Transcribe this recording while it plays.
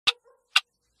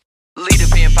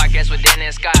podcast with Dan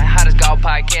and Scott. Hottest golf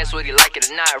podcast, whether you like it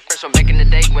or not. Fresh from back in the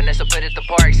day when they still put at the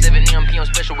park. 7 p.m.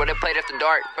 special where they played after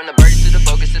dark. From the birdies to the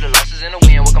focus to the losses and the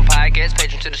win. Welcome podcast,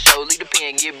 patron to the show, lead the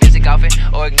pen. Get busy golfing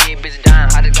or get busy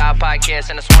dying. Hottest golf podcast,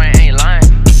 and I swear I ain't lying.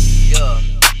 Yeah.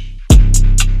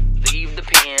 Leave the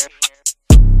pen.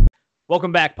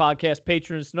 Welcome back, podcast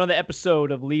patrons. Another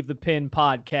episode of Leave the Pin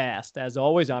podcast. As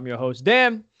always, I'm your host,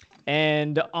 Dan.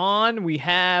 And on, we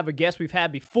have a guest we've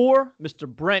had before, Mr.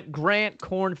 Brent Grant,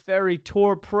 Korn Ferry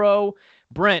Tour Pro.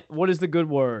 Brent, what is the good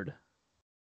word?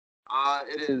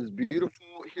 It is beautiful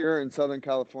here in Southern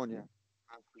California,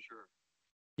 that's for sure.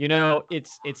 You know,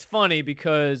 it's funny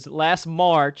because last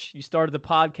March, you started the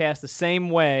podcast the same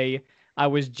way. I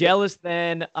was jealous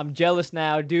then. I'm jealous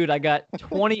now. Dude, I got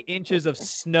 20 inches of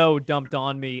snow dumped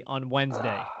on me on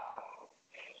Wednesday.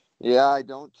 Yeah, I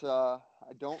don't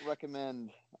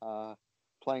recommend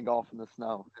playing golf in the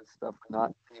snow. It's definitely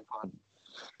not any fun.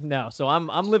 No, so I'm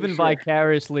living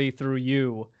vicariously through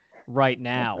you right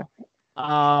now.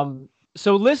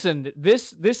 So listen,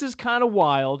 this is kind of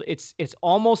wild. It's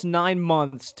almost 9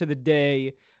 months to the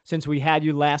day since we had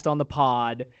you last on the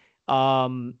pod.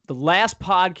 The last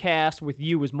podcast with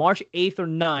you was March 8th or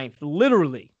 9th,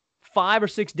 literally 5 or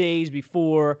 6 days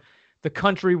before the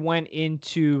country went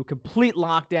into complete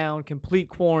lockdown, complete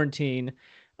quarantine.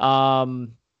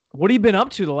 What have you been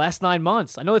up to the last 9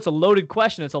 months? I know it's a loaded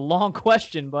question. It's a long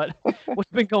question, but what's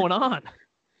been going on?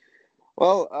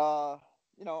 Well,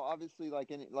 obviously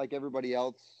like everybody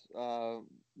else,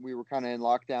 we were kind of in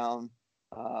lockdown,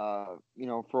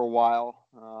 for a while.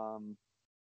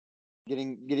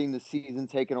 Getting the season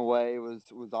taken away was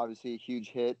obviously a huge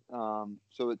hit.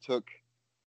 So it took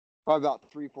probably about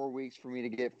 3-4 weeks for me to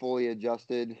get fully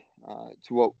adjusted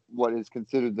to what is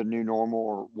considered the new normal,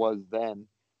 or was then.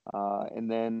 And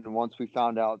then once we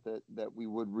found out that we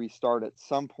would restart at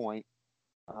some point,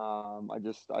 I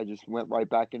just went right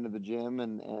back into the gym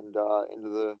and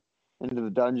into the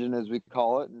dungeon, as we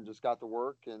call it, and just got to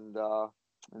work, and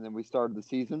then we started the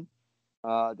season.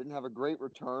 Didn't have a great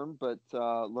return, but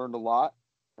learned a lot,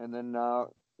 and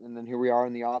then here we are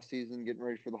in the off season, getting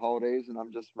ready for the holidays, and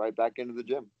I'm just right back into the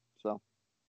gym.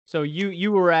 So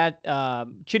you were at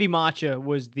Chitimacha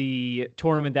was the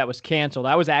tournament that was canceled.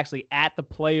 I was actually at the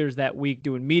Players that week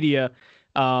doing media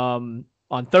on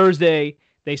Thursday.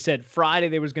 They said Friday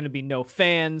there was going to be no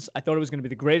fans. I thought it was going to be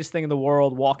the greatest thing in the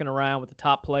world, walking around with the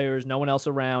top players, no one else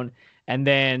around. And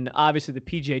then obviously the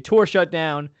PGA Tour shut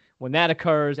down. When that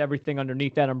occurs, everything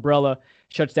underneath that umbrella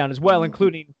shuts down as well,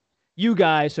 including you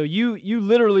guys. So you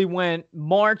literally went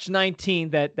March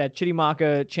 19th, that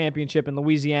Chitimacha Championship in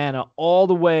Louisiana, all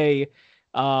the way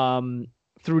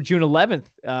through June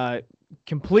 11th,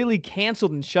 completely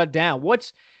canceled and shut down.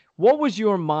 What was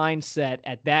your mindset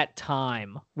at that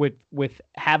time with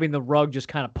having the rug just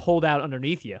kind of pulled out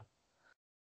underneath you?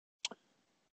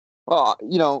 Well,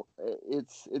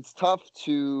 it's tough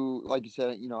to, like you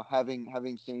said,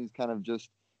 having things kind of just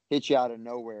hit you out of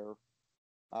nowhere.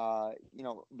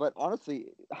 But honestly,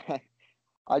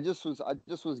 I just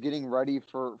was getting ready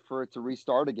for it to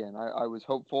restart again. I was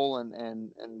hopeful,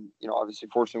 and obviously,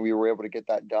 fortunately, we were able to get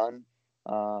that done.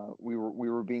 We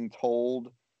were being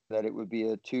told that it would be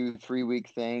a 2-3 week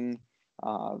thing,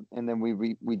 and then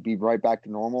we'd be right back to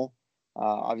normal.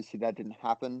 Obviously, that didn't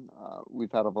happen.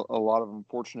 We've had a lot of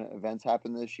unfortunate events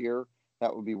happen this year.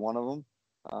 That would be one of them.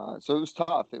 So it was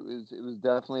tough. It was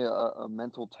definitely a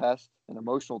mental test, an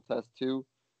emotional test too.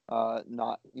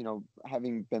 Not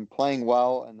having been playing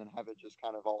well and then have it just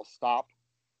kind of all stop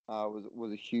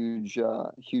was a huge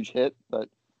hit. But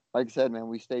like I said, man,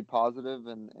 we stayed positive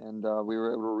and we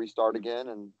were able to restart again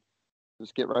and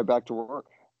just get right back to work.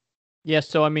 Yes,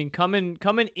 so I mean, coming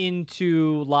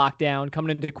into lockdown, coming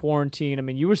into quarantine, I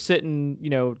mean, you were sitting,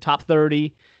 top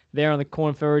 30 there on the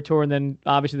Korn Ferry Tour, and then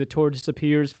obviously the tour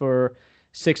disappears for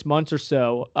 6 months or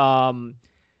so.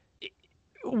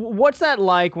 What's that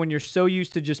like when you're so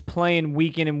used to just playing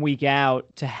week in and week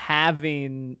out to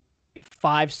having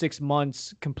 5-6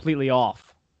 months completely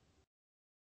off?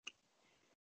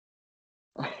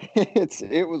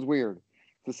 It was weird,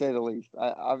 to say the least.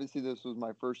 Obviously, this was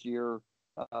my first year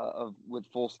with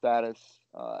full status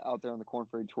out there on the Korn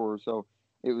Ferry Tour, so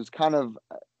it was kind of,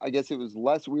 I guess it was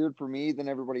less weird for me than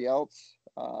everybody else,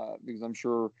 because I'm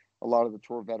sure a lot of the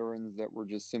tour veterans that were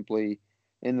just simply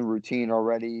in the routine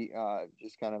already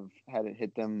just kind of had it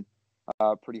hit them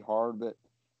pretty hard. But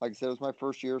like I said, it was my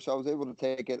first year, so I was able to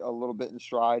take it a little bit in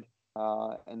stride,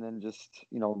 and then just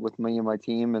with me and my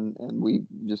team, and we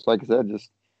just, like I said, just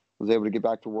was able to get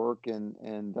back to work and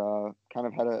kind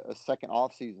of had a second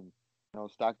off season,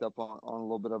 stacked up on a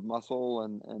little bit of muscle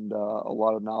and a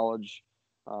lot of knowledge,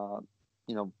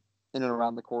 in and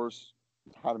around the course,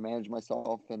 how to manage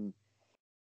myself, and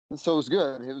so it was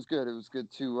good. It was good. It was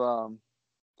good to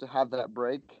have that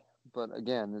break. But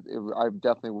again, I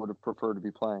definitely would have preferred to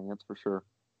be playing. That's for sure.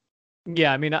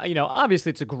 Yeah, I mean, obviously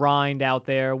it's a grind out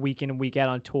there week in and week out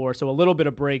on tour. So a little bit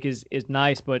of break is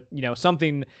nice, but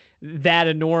something that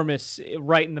enormous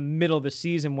right in the middle of the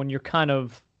season when you're kind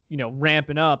of,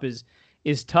 ramping up is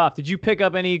tough. Did you pick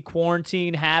up any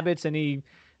quarantine habits, any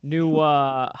new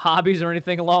hobbies or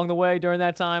anything along the way during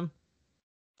that time?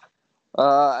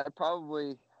 I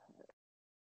probably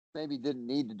maybe didn't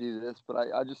need to do this, but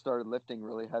I just started lifting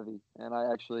really heavy, and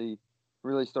I actually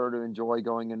really started to enjoy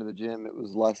going into the gym. It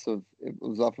was less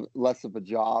of a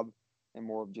job and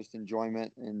more of just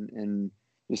enjoyment and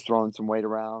just throwing some weight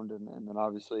around, and then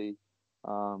obviously,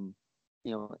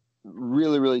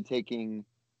 really really taking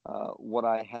what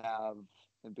I have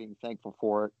and being thankful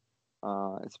for it,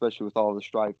 especially with all the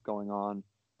strife going on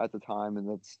at the time and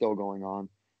that's still going on.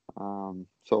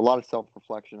 So a lot of self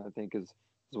reflection, I think, is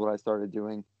what I started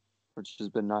doing, which has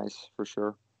been nice for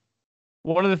sure.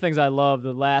 One of the things I love,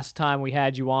 the last time we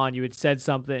had you on, you had said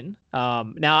something.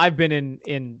 Now I've been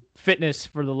in fitness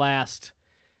for the last,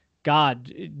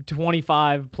 God,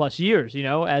 25 plus years,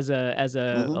 as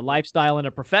a lifestyle and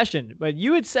a profession. But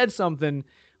you had said something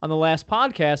on the last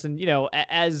podcast, and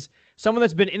as someone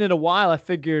that's been in it a while, I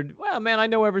figured, well, man, I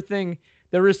know everything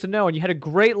there is to know. And you had a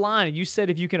great line, and you said,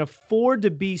 if you can afford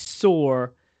to be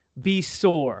sore, be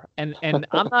sore. And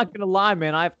I'm not gonna lie,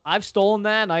 man, I've stolen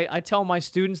that, and I tell my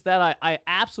students that I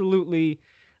absolutely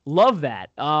love that.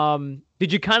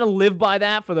 Did you kind of live by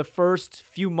that for the first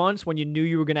few months when you knew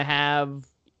you were gonna have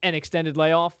an extended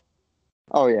layoff?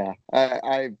 Oh yeah,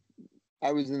 I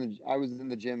was in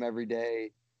the gym every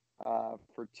day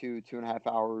for 2.5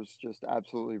 hours, just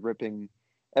absolutely ripping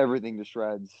everything to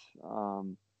shreds.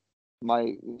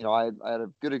 I had a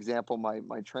good example.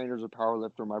 My trainer's a power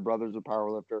lifter. My brother's a power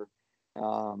lifter.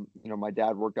 My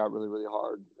dad worked out really, really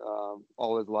hard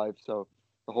all his life. So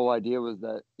the whole idea was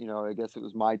that, I guess it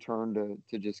was my turn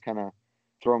to just kind of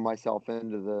throw myself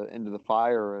into the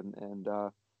fire and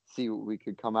see what we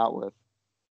could come out with.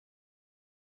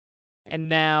 And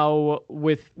now,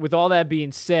 with all that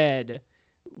being said,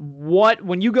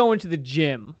 when you go into the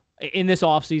gym in this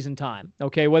off-season time,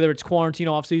 okay, whether it's quarantine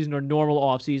off-season or normal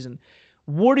off-season,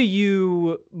 what are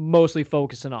you mostly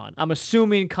focusing on? I'm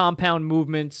assuming compound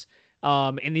movements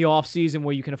in the off-season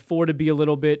where you can afford to be a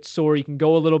little bit sore, you can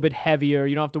go a little bit heavier,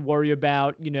 you don't have to worry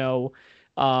about,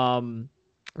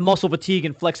 muscle fatigue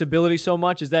and flexibility so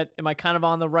much. Am I kind of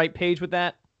on the right page with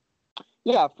that?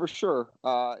 Yeah, for sure.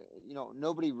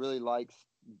 Nobody really likes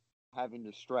having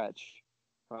to stretch,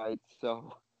 right?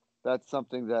 So that's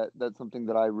something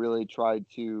that I really tried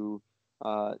to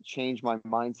change my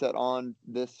mindset on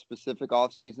this specific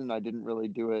off season. I didn't really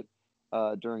do it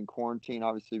during quarantine,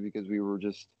 obviously, because we were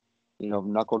just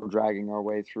knuckle dragging our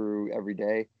way through every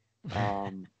day.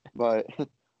 But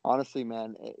honestly,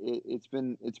 man, it's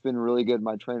been really good.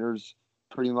 My trainers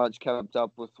pretty much kept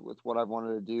up with what I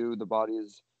wanted to do. The body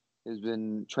has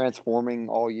been transforming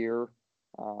all year.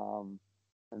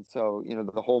 And so,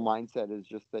 the whole mindset is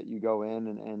just that you go in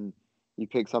and you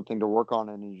pick something to work on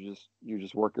and you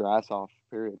just work your ass off,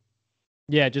 period.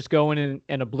 Yeah, just go in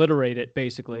and obliterate it,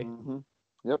 basically. Mm-hmm.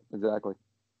 Yep, exactly.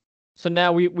 So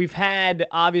now we've had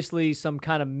obviously some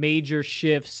kind of major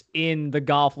shifts in the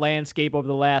golf landscape over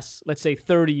the last, let's say,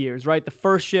 30 years, right? The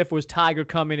first shift was Tiger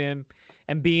coming in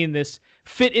and being this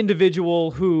fit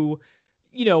individual who,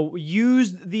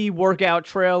 used the workout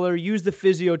trailer, used the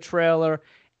physio trailer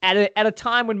at a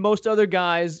time when most other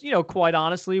guys, quite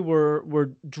honestly,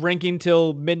 were drinking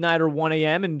till midnight or 1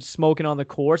 a.m. and smoking on the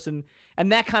course. And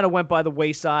that kind of went by the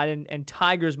wayside, and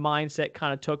Tiger's mindset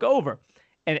kind of took over.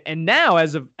 And now,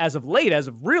 as of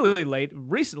really late,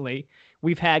 recently,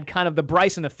 we've had kind of the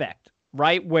Bryson effect,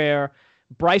 right? Where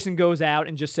Bryson goes out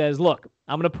and just says, look,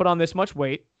 I'm going to put on this much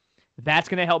weight. That's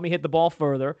going to help me hit the ball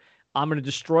further. I'm going to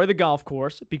destroy the golf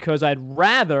course because I'd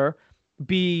rather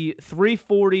be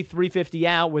 340, 350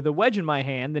 out with a wedge in my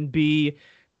hand than be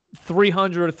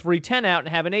 300 or 310 out and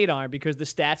have an 8-iron, because the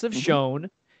stats have shown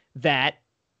that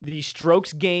the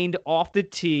strokes gained off the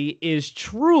tee is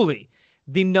truly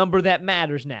the number that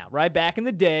matters now, right? Back in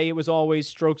the day, it was always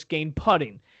strokes gained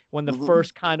putting when the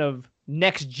first kind of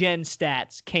next-gen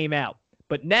stats came out.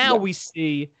 But now we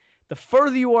see the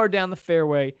further you are down the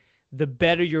fairway, the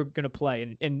better you're going to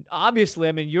play. And obviously,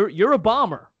 I mean, you're a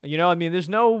bomber. There's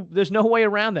no way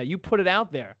around that. You put it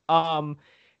out there.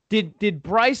 Did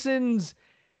Bryson's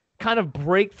kind of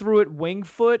breakthrough at Winged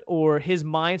Foot or his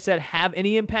mindset have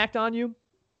any impact on you?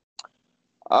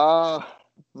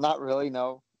 Not really,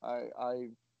 no.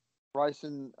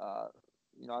 Bryson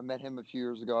I met him a few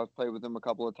years ago. I've played with him a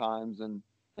couple of times, and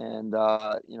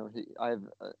I have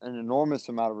an enormous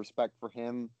amount of respect for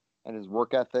him and his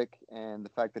work ethic and the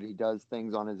fact that he does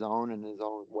things on his own in his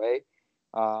own way.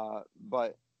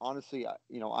 But honestly,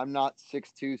 I'm not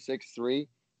 6'2", 6'3",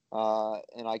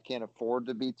 and I can't afford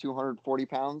to be 240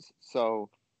 pounds. So,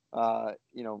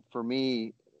 for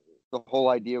me, the whole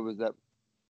idea was that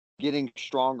getting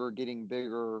stronger, getting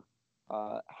bigger,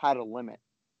 had a limit.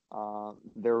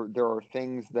 There are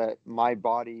things that my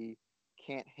body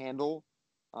can't handle,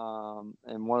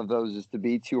 and one of those is to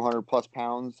be 200 plus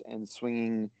pounds and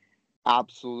swinging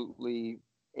absolutely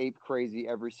ape crazy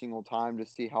every single time to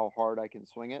see how hard I can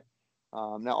swing it.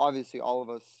 Now, obviously, all of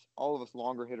us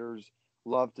longer hitters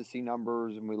love to see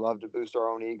numbers, and we love to boost our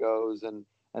own egos, and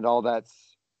all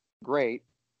that's great.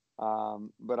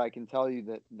 But I can tell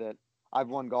you that I've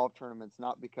won golf tournaments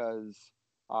not because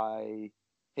I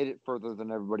hit it further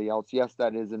than everybody else. Yes,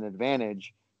 that is an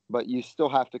advantage, but you still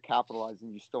have to capitalize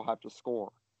and you still have to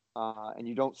score. And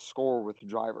you don't score with the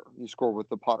driver; you score with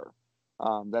the putter.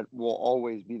 That will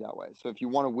always be that way. So if you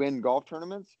want to win golf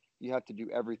tournaments, you have to do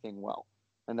everything well,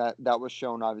 and that was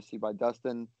shown obviously by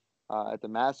Dustin at the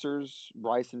Masters.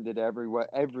 Bryson did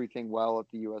everything well at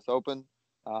the U.S. Open,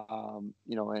 and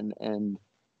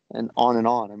on and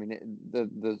on. I mean,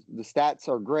 the stats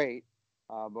are great,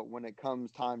 but when it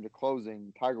comes time to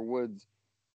closing, Tiger Woods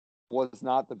was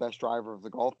not the best driver of the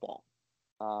golf ball,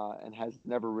 and has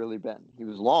never really been. He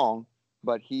was long,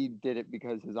 but he did it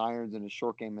because his irons and his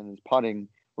short game and his putting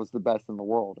was the best in the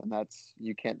world, and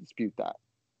you can't dispute that.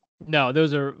 No,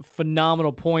 those are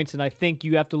phenomenal points, and I think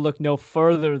you have to look no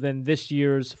further than this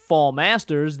year's Fall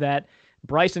Masters that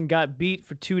Bryson got beat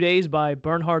for 2 days by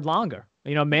Bernhard Langer.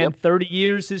 Man, Yep. 30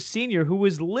 years his senior, who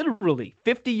was literally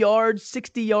 50 yards,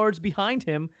 60 yards behind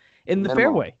him in the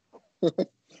Minimum. fairway.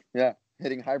 Yeah,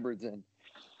 hitting hybrids in.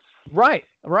 Right.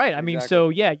 I mean, Exactly. so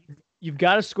yeah, you've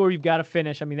got to score, you've got to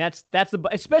finish. I mean, that's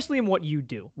especially in what you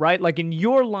do, right? Like in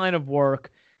your line of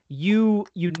work, you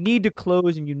need to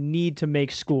close and you need to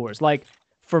make scores. Like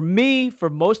for me, for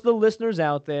most of the listeners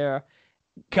out there,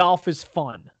 golf is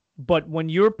fun. But when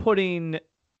you're putting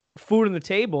food on the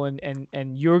table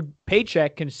and your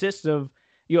paycheck consists of,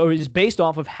 is based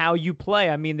off of how you play,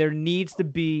 I mean, there needs to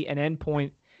be an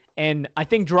endpoint. And I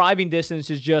think driving distance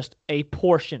is just a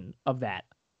portion of that.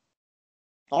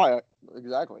 Oh, yeah,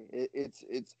 exactly. It's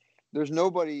there's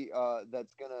nobody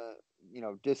that's gonna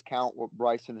discount what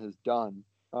Bryson has done.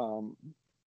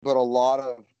 But a lot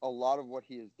of what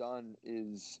he has done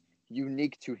is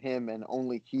unique to him, and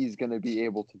only he's going to be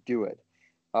able to do it.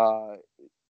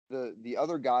 The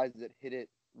other guys that hit it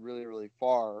really really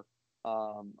far.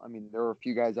 I mean, there are a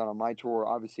few guys out on my tour.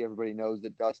 Obviously, everybody knows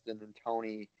that Dustin and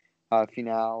Tony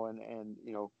Finau and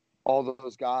all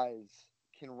those guys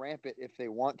can ramp it if they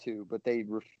want to, but they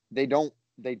don't.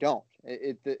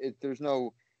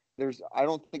 I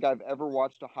don't think I've ever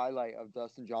watched a highlight of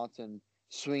Dustin Johnson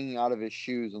swinging out of his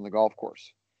shoes on the golf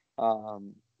course.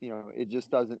 It just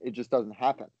doesn't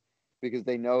happen, because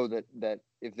they know that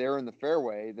if they're in the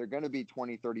fairway, they're going to be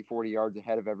 20, 30, 40 yards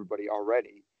ahead of everybody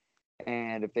already.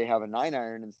 And if they have a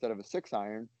 9-iron instead of a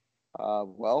 6-iron,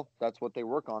 well, that's what they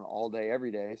work on all day,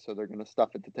 every day. So they're going to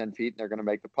stuff it to 10 feet and they're going to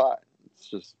make the putt. It's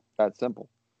just that simple.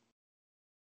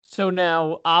 So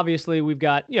now, obviously, we've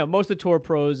got most of the tour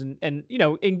pros, and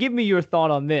give me your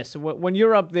thought on this. When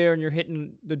you're up there and you're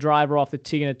hitting the driver off the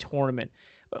tee in a tournament,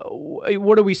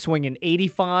 what are we swinging?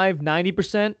 85,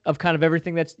 90% of kind of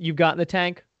everything that's you've got in the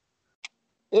tank?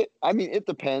 It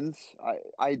depends.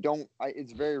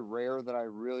 It's very rare that I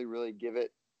really, really give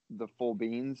it the full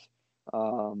beans,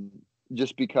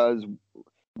 just because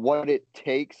what it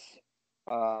takes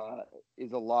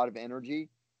is a lot of energy.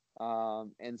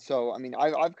 And so, I mean,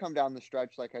 I've come down the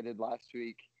stretch like I did last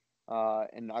week,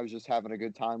 and I was just having a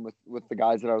good time with the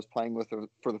guys that I was playing with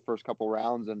for the first couple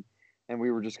rounds, and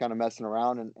we were just kind of messing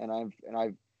around, and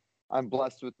I'm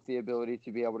blessed with the ability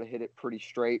to be able to hit it pretty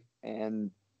straight,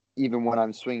 and even when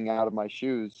I'm swinging out of my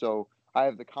shoes. So I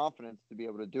have the confidence to be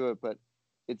able to do it, but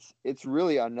it's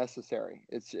really unnecessary.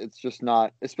 It's just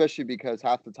not, especially because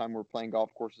half the time we're playing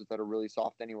golf courses that are really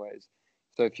soft anyways.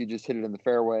 So if you just hit it in the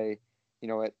fairway,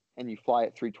 and you fly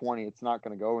at 320, it's not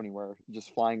going to go anywhere.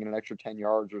 Just flying in an extra 10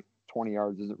 yards or 20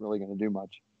 yards isn't really going to do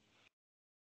much.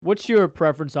 What's your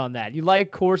preference on that? You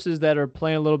like courses that are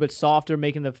playing a little bit softer,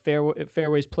 making the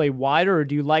fairways play wider, or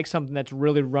do you like something that's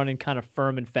really running kind of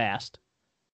firm and fast?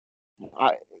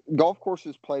 Golf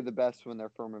courses play the best when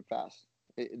they're firm and fast.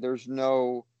 There's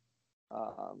no,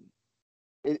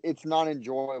 it's not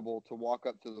enjoyable to walk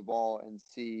up to the ball and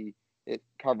see it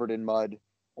covered in mud,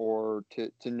 or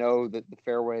to know that the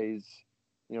fairways,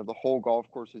 the whole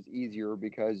golf course is easier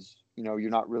because, you're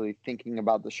not really thinking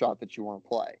about the shot that you want to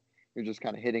play. You're just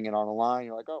kind of hitting it on a line.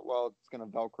 You're like, oh, well, it's going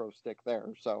to Velcro stick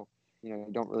there. So, you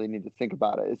don't really need to think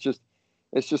about it.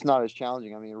 It's just not as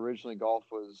challenging. I mean, originally golf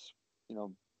was,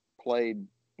 played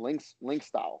link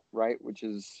style, right? Which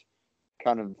is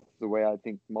kind of the way I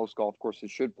think most golf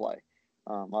courses should play.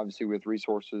 Obviously, with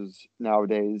resources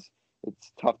nowadays,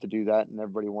 it's tough to do that, and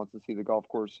everybody wants to see the golf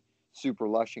course super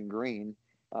lush and green.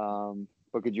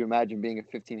 But could you imagine being a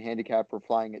 15 handicapper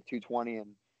flying at 220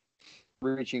 and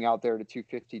reaching out there to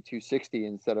 250, 260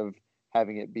 instead of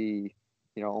having it be,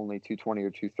 only 220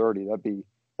 or 230?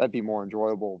 That'd be more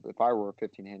enjoyable if I were a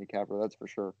 15 handicapper. That's for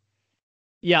sure.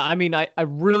 Yeah, I mean, I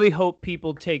really hope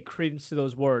people take credence to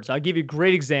those words. I'll give you a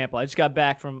great example. I just got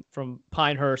back from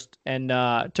Pinehurst and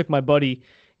took my buddy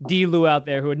D. Lou out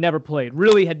there, who had never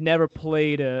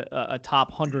played a top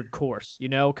 100 course,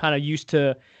 kind of used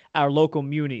to our local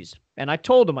munis. And I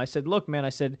told him, I said, look, man, I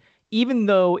said, even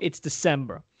though it's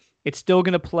December, it's still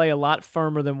going to play a lot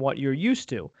firmer than what you're used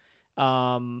to.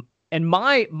 And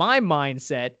my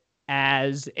mindset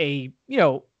as a,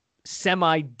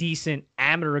 semi-decent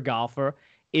amateur golfer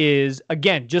is,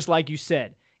 again, just like you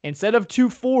said, instead of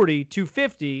 240,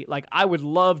 250, like I would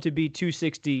love to be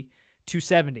 260,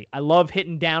 270. I love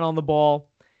hitting down on the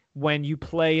ball when you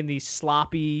play in these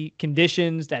sloppy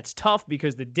conditions. That's tough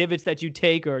because the divots that you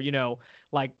take are,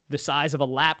 like the size of a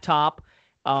laptop.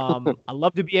 I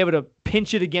love to be able to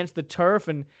pinch it against the turf,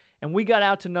 and we got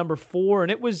out to number 4,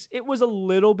 and it was a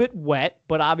little bit wet,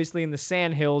 but obviously in the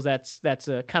sand hills, that's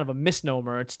a kind of a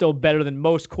misnomer. It's still better than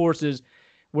most courses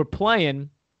we're playing.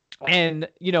 And,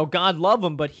 God love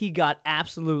him, but he got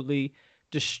absolutely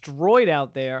destroyed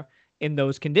out there in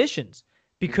those conditions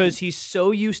because he's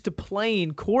so used to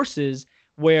playing courses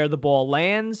where the ball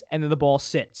lands and then the ball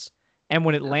sits. And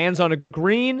when it lands on a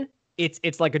green,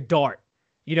 it's like a dart.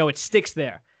 It sticks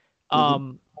there.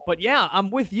 But yeah, I'm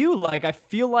with you. Like, I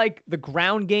feel like the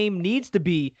ground game needs to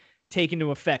be taken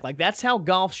into effect. Like, that's how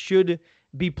golf should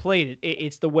be played.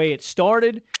 It's the way it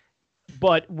started,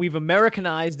 but we've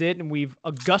Americanized it and we've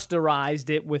Augustaized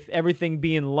it with everything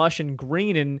being lush and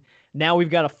green. And now we've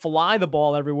got to fly the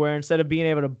ball everywhere instead of being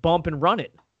able to bump and run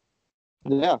it.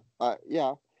 Yeah.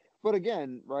 Yeah. But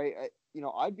again, right,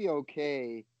 I'd be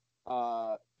okay,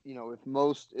 if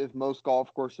most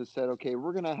golf courses said, okay,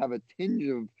 we're going to have a tinge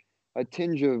of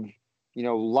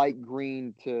light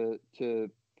green to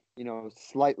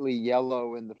slightly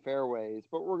yellow in the fairways,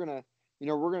 but we're gonna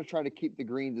try to keep the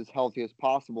greens as healthy as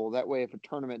possible. That way, if a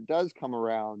tournament does come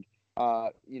around,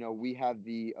 we have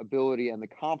the ability and the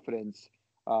confidence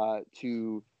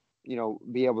to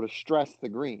be able to stress the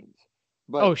greens.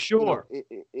 But oh, sure,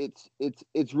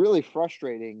 it's really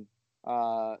frustrating.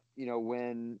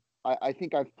 When I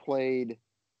think I've played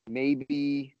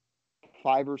maybe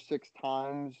 5 or 6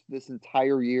 times this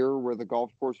entire year where the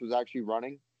golf course was actually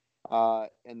running,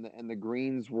 and the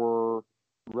greens were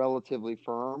relatively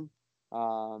firm.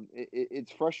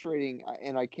 It's frustrating,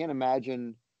 and I can't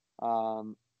imagine.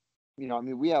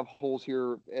 We have holes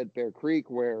here at Bear Creek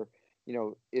where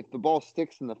if the ball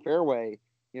sticks in the fairway,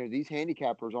 these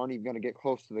handicappers aren't even going to get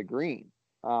close to the green.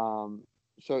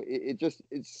 So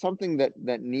it's something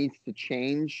that needs to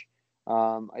change.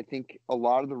 I think a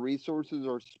lot of the resources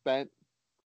are spent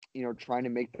trying to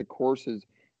make the courses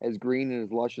as green and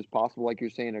as lush as possible. Like you're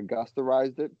saying,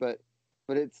 Augustaized it, but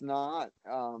it's not.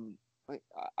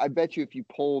 I bet you if you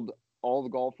polled all the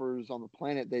golfers on the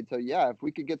planet, they'd say, yeah, if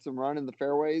we could get some run in the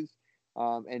fairways,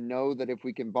 and know that if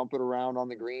we can bump it around on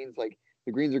the greens, like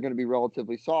the greens are going to be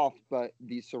relatively soft, but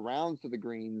the surrounds to the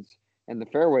greens and the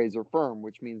fairways are firm,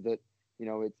 which means that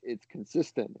it's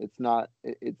consistent. It's not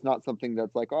something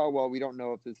that's like, oh, well, we don't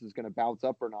know if this is going to bounce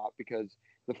up or not because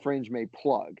the fringe may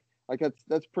plug. Like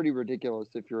that's pretty ridiculous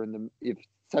if if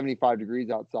 75 degrees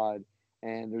outside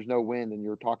and there's no wind and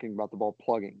you're talking about the ball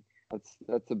plugging.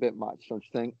 That's a bit much, don't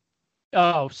you think?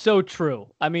 Oh, so true.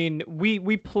 I mean,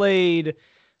 we played,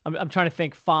 I'm trying to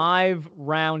think, 5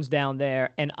 rounds down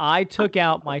there, and I took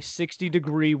out my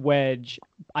 60-degree wedge,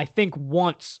 I think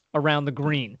once around the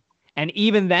green. And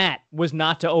even that was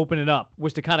not to open it up,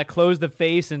 was to kind of close the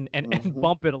face and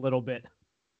bump it a little bit.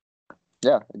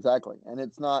 Yeah, exactly. And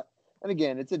it's not, and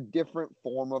again, it's a different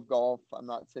form of golf. I'm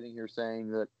not sitting here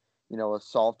saying that, a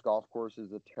soft golf course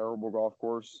is a terrible golf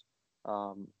course.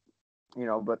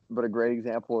 But a great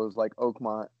example is like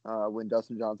Oakmont, when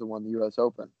Dustin Johnson won the U.S.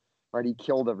 Open, right? He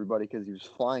killed everybody because he was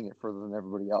flying it further than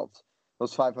everybody else.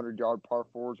 Those 500-yard par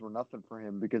 4s were nothing for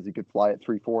him because he could fly at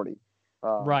 340.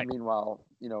 Right. Meanwhile,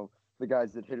 the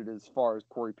guys that hit it as far as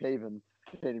Corey Pavin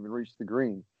can't even reach the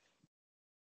green.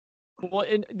 Well,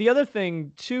 and the other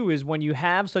thing too is when you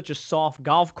have such a soft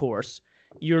golf course,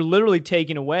 you're literally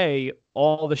taking away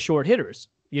all the short hitters.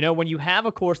 You know, when you have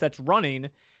a course that's running,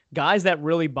 guys that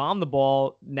really bomb the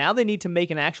ball, now they need to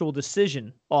make an actual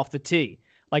decision off the tee.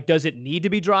 Like, does it need to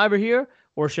be driver here,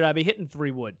 or should I be hitting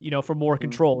 3-wood, for more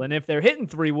control? And if they're hitting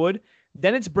 3-wood,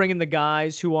 then it's bringing the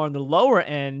guys who are on the lower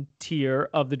end tier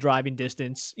of the driving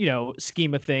distance,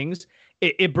 scheme of things.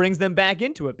 It brings them back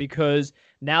into it because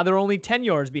now they're only 10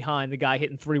 yards behind the guy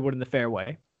hitting 3-wood in the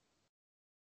fairway.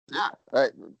 Yeah,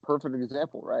 right. Perfect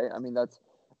example, right?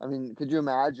 Could you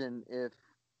imagine if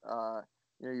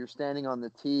you're standing on the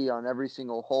tee on every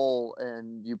single hole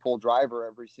and you pull driver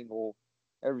every single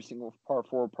par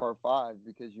 4, par 5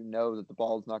 because you know that the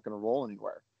ball is not going to roll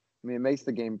anywhere. I mean, it makes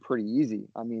the game pretty easy.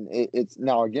 I mean, it's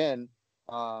now again,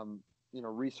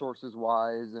 resources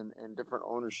wise and different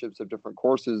ownerships of different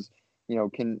courses,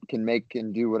 can make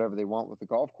and do whatever they want with the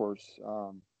golf course.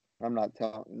 I'm not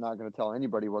going to tell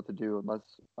anybody what to do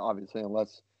unless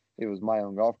it was my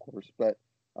own golf course. But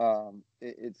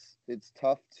it's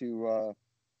tough to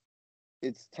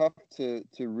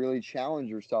really challenge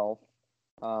yourself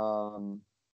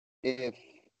if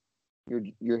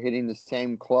you're hitting the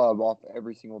same club off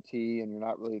every single tee and you're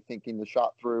not really thinking the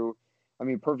shot through. I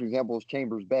mean, perfect example is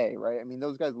Chambers Bay, right? I mean,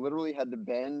 those guys literally had to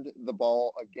bend the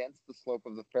ball against the slope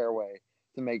of the fairway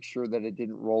to make sure that it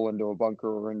didn't roll into a bunker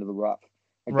or into the rough.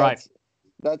 Like right.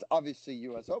 That's obviously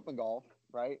U.S. Open golf,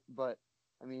 right? But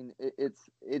I mean, it's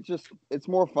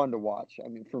more fun to watch. I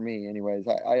mean, for me, anyways,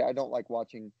 I don't like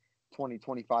watching 20,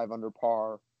 25 under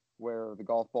par where the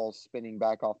golf ball's spinning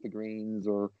back off the greens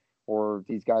or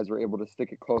these guys are able to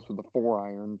stick it close with a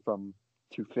 4-iron from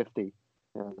 250.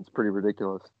 It's pretty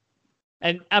ridiculous.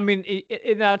 And I mean,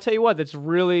 and I'll tell you what, that's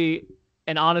really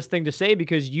an honest thing to say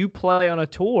because you play on a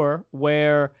tour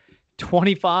where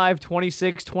 25,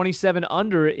 26, 27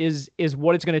 under is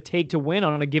what it's going to take to win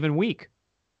on a given week.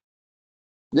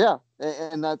 Yeah,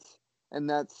 and that's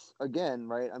again,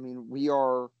 right? I mean,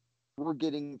 we're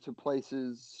getting to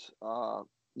places,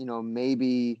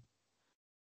 maybe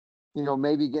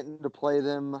getting to play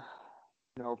them,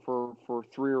 for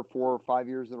 3 or 4 or 5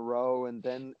 years in a row, and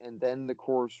then the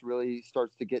course really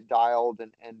starts to get dialed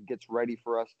and gets ready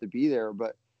for us to be there.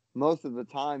 But most of the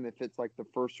time, if it's like the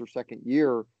first or second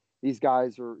year, these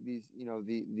guys are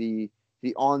the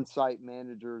on-site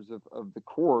managers of the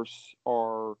course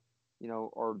are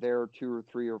there 2 or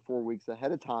 3 or 4 weeks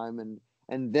ahead of time,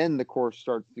 and then the course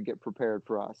starts to get prepared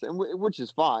for us, and which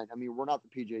is fine. I mean, we're not the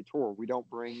PGA Tour. We don't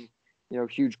bring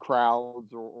huge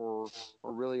crowds or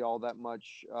really all that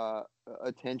much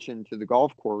attention to the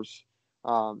golf course.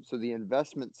 So the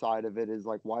investment side of it is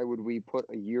like, why would we put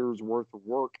a year's worth of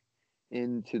work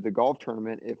into the golf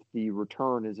tournament if the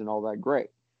return isn't all that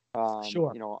great?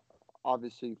 Sure.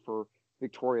 Obviously for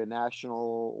Victoria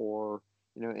National or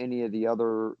any of the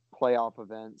other playoff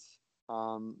events,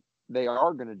 they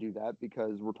are going to do that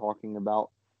because we're talking about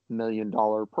 $1 million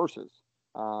purses.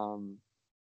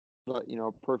 But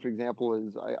perfect example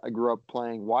is I grew up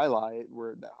playing Waialae,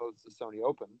 where that hosts the Sony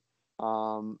Open,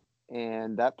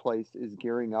 and that place is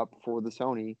gearing up for the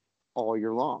Sony all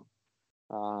year long,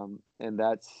 and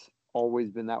that's always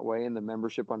been that way, and the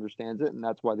membership understands it, and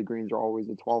that's why the greens are always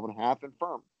at 12.5 and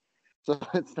firm. So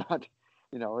it's not,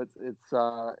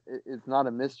 it's not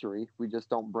a mystery. We just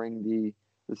don't bring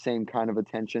the same kind of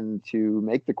attention to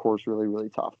make the course really, really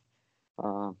tough.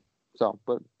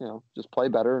 But just play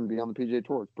better and be on the PGA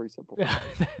Tour. It's pretty simple.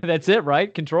 That's it,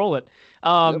 right? Control it.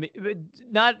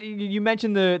 Yep. You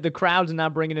mentioned the crowds and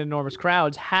not bringing in enormous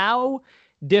crowds. How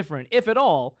different, if at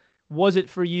all, was it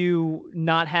for you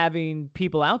not having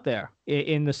people out there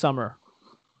in the summer?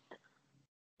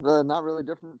 Not really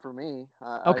different for me.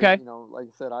 Okay. Like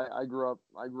I said, I grew up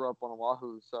on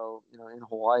Oahu, so in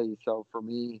Hawaii. So for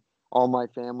me, all my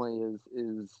family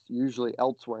is usually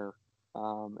elsewhere.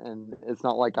 And it's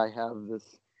not like I have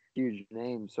this huge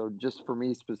name. So just for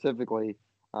me specifically,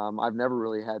 I've never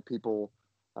really had people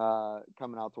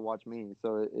coming out to watch me.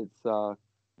 So it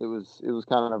was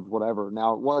kind of whatever.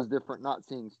 Now it was different not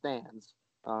seeing stands.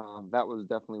 That was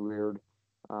definitely weird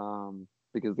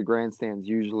because the grandstands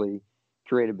usually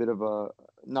create a bit of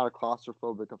not a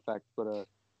claustrophobic effect,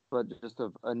 but just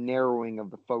a narrowing of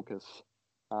the focus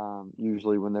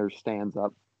usually when there's stands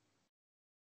up.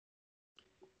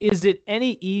 Is it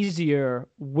any easier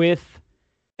with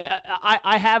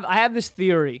I have this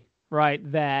theory,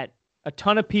 right, that a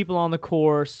ton of people on the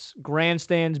course,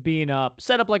 grandstands being up,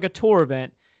 set up like a tour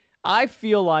event. I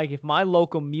feel like if my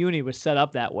local muni was set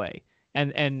up that way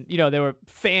and there were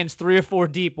fans 3 or 4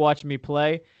 deep watching me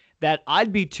play, that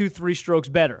I'd be 2-3 strokes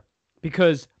better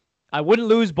because I wouldn't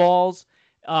lose balls.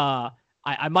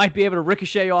 I might be able to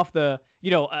ricochet off the,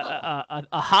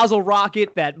 a hosel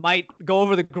rocket that might go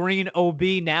over the green. OB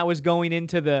now is going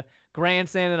into the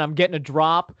grandstand, and I'm getting a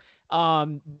drop.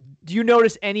 Do you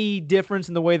notice any difference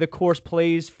in the way the course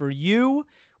plays for you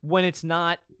when it's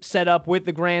not set up with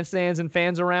the grandstands and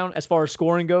fans around as far as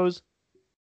scoring goes?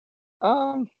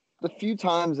 The few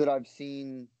times that I've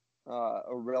seen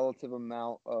a relative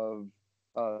amount of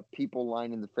people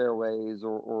lining the fairways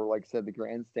or like I said, the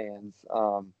grandstands,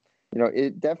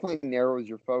 it definitely narrows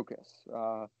your focus.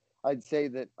 I'd say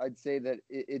that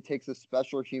it takes a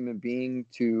special human being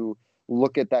to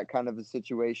look at that kind of a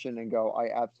situation and go, I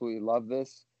absolutely love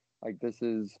this. Like this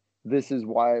is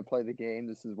why I play the game.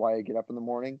 This is why I get up in the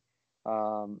morning.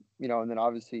 And then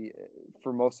obviously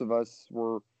for most of us,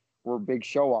 we're big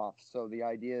show offs. So the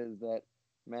idea is that,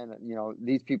 man,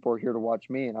 these people are here to watch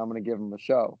me, and I'm going to give them a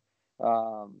show.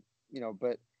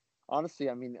 But honestly,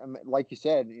 I mean, like you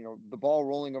said, the ball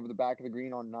rolling over the back of the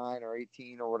green on 9 or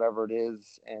 18 or whatever it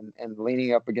is, and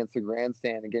leaning up against the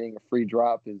grandstand and getting a free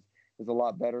drop is a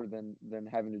lot better than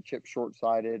having to chip short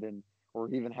sided or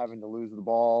even having to lose the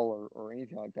ball or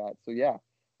anything like that. So yeah,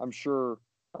 I'm sure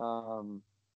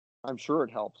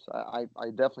it helps. I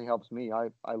definitely helps me. I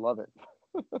love it.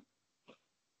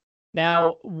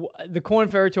 Now, the Korn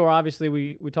Ferry Tour, obviously,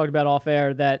 we talked about off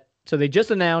air that, so they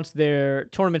just announced their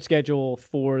tournament schedule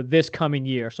for this coming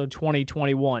year, so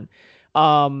 2021.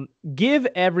 Give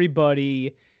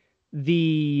everybody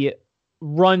the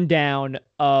rundown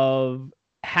of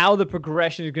how the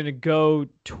progression is going to go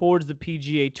towards the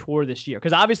PGA Tour this year.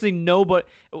 Because obviously correct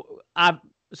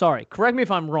me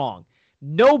if I'm wrong,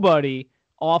 nobody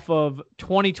off of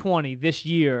 2020 this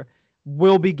year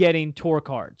will be getting tour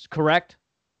cards, correct?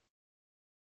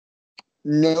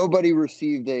 Nobody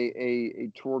received a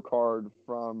tour card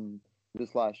from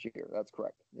this last year. That's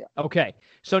correct. Yeah. Okay.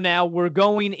 So now we're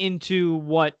going into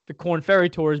what the Korn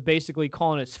Ferry Tour is basically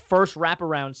calling its first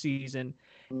wraparound season.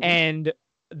 Mm-hmm. And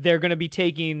they're going to be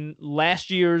taking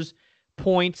last year's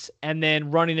points and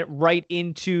then running it right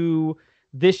into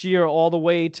this year all the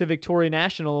way to Victoria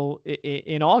National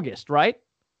in August, right?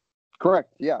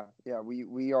 Correct. Yeah. Yeah. We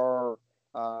were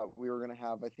going to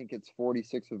have, I think it's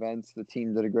 46 events. The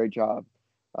team did a great job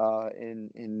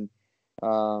in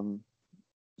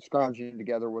scrounging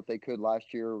together what they could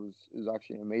last year. It was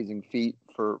actually an amazing feat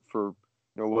for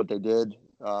what they did.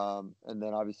 And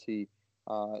then obviously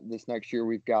this next year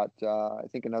we've got I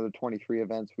think another 23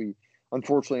 events. We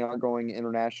unfortunately aren't going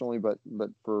internationally, but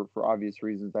for obvious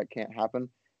reasons that can't happen.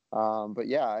 But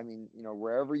yeah, I mean,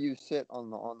 wherever you sit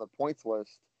on the points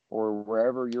list, or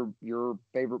wherever your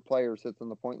favorite player sits on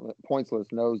the points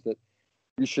list, knows that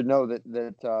you should know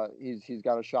that he's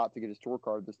got a shot to get his tour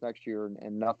card this next year,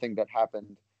 and nothing that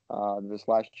happened this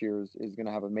last year is going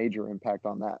to have a major impact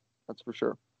on that. That's for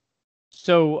sure.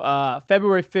 So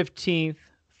February 15th,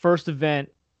 first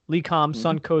event, Lecom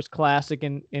Suncoast Classic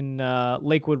in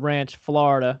Lakewood Ranch,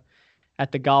 Florida,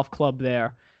 at the golf club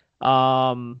there.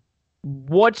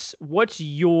 What's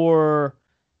your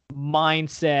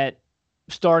mindset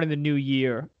starting the new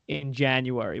year in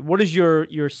January? What does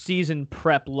your season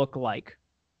prep look like?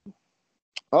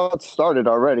 Oh, it started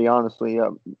already, honestly.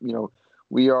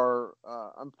 We are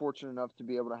I'm fortunate enough to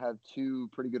be able to have two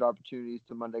pretty good opportunities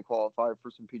to Monday qualify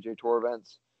for some PGA Tour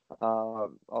events.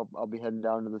 I'll be heading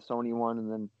down to the Sony one,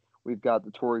 and then we've got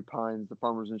the Torrey Pines, the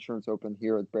Farmers Insurance Open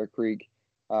here at Bear Creek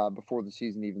before the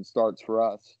season even starts for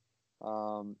us.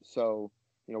 So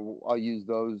I'll use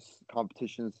those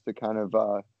competitions to kind of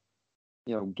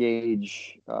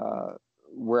gauge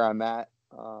where I'm at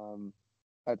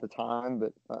the time.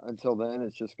 But until then,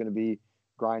 it's just going to be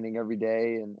grinding every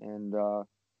day and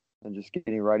just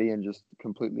getting ready and just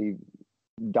completely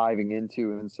diving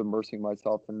into and submersing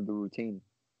myself into the routine.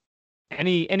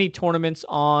 Any tournaments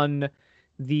on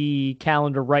the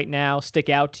calendar right now stick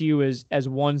out to you as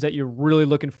ones that you're really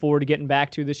looking forward to getting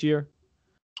back to this year?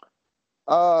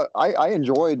 I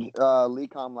enjoyed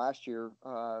Lecom last year.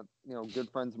 Good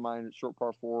friends of mine at Short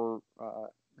Par 4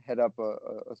 head up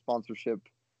a sponsorship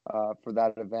for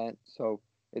that event, so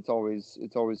it's always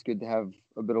good to have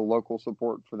a bit of local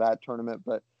support for that tournament.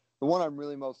 But the one I'm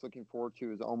really most looking forward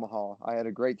to is Omaha. I had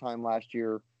a great time last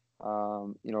year.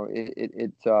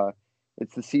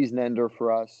 It's the season ender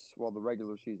for us. Well, the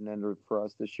regular season ender for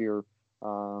us this year.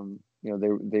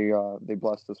 They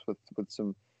blessed us with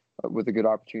a good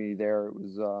opportunity there. It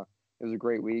was a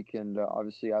great week, and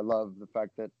obviously I love the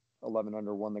fact that 11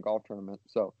 under won the golf tournament.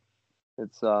 So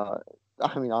it's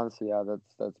honestly, yeah,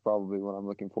 that's probably what I'm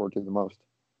looking forward to the most.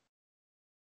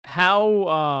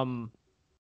 How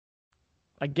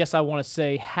I guess I want to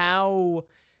say, how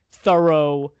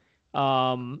thorough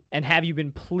And have you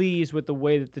been pleased with the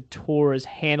way that the tour has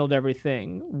handled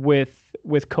everything with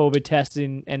COVID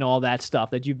testing and all that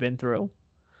stuff that you've been through?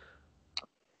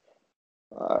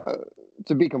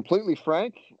 To be completely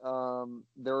frank,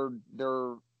 there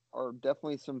are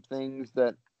definitely some things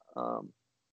that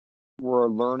were a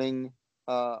learning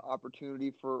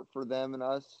opportunity for them and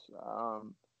us.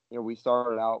 We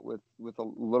started out with a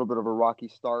little bit of a rocky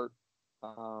start,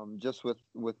 just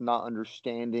with not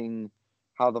understanding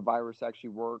how the virus actually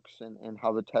works and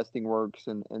how the testing works,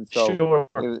 and so Sure.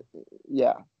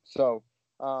 yeah. So,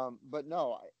 but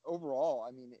no, overall,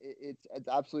 I mean, it's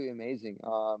absolutely amazing.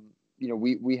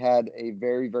 We had a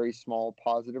very, very small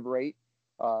positive rate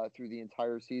through the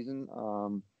entire season.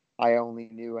 I only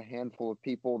knew a handful of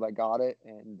people that got it,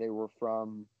 and they were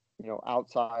from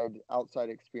outside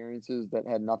experiences that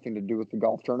had nothing to do with the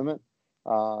golf tournament.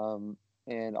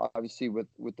 And obviously, with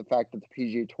the fact that the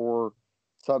PGA Tour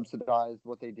subsidized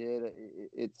what they did,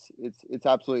 it's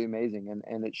absolutely amazing,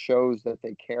 and it shows that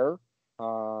they care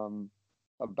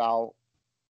about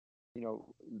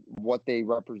what they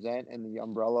represent and the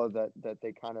umbrella that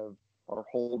they kind of are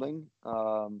holding.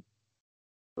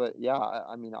 But yeah,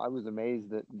 I mean, I was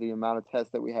amazed at the amount of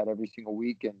tests that we had every single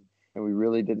week, and we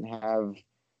really didn't have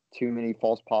too many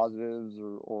false positives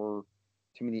or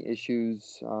too many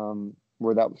issues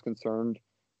where that was concerned.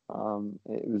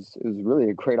 It was really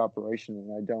a great operation,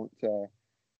 and I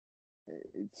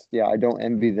don't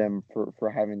envy them for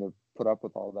having to put up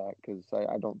with all that, because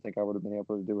I don't think I would have been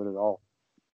able to do it at all.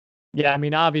 Yeah, I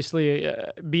mean, obviously,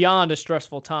 beyond a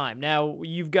stressful time. Now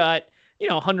you've got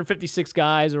 156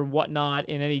 guys or whatnot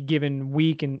in any given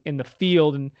week in the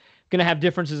field, and going to have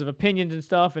differences of opinions and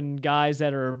stuff, and guys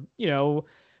that are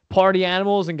party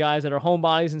animals and guys that are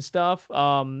homebodies and stuff.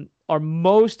 Are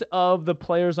most of the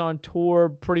players on tour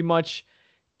pretty much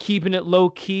keeping it low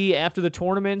key after the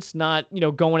tournaments, not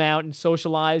going out and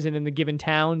socializing in the given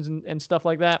towns and stuff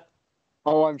like that?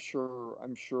 Oh, I'm sure.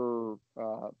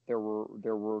 There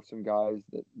were some guys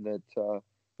that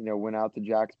went out to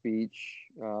Jack's Beach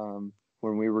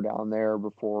when we were down there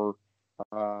before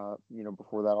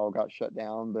before that all got shut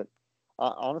down. But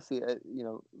honestly,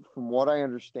 from what I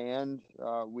understand,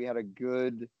 we had a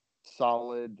good,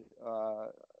 solid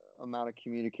amount of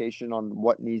communication on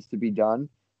what needs to be done,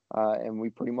 and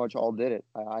we pretty much all did it.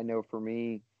 I know for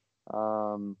me,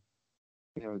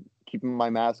 keeping my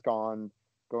mask on,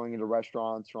 going into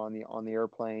restaurants or on the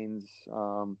airplanes,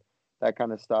 that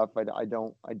kind of stuff. I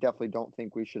definitely don't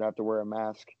think we should have to wear a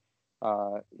mask.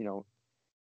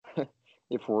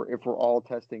 If we're all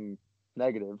testing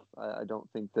negative, I don't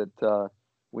think that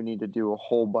we need to do a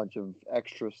whole bunch of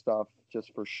extra stuff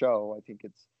just for show. I think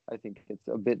it's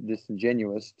a bit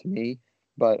disingenuous to me,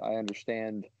 but I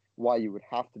understand why you would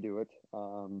have to do it.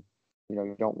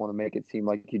 You don't want to make it seem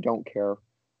like you don't care,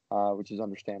 which is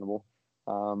understandable.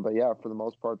 But yeah, for the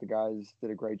most part, the guys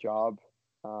did a great job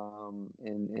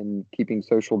in keeping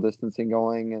social distancing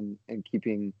going and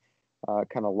keeping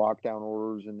kind of lockdown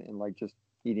orders and like just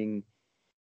eating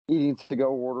to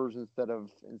go orders instead of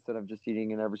just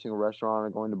eating in every single restaurant or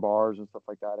going to bars and stuff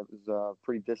like that. It was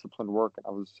pretty disciplined work, and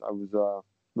I was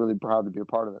really proud to be a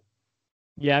part of it.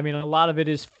 Yeah, I mean, a lot of it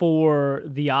is for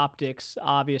the optics,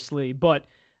 obviously, but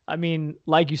I mean,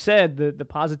 like you said, the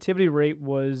positivity rate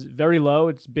was very low.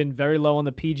 It's been very low on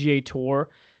the PGA Tour.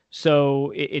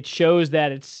 So it shows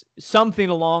that it's something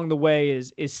along the way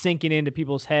is sinking into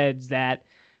people's heads that,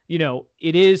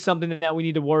 it is something that we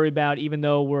need to worry about, even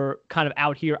though we're kind of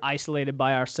out here isolated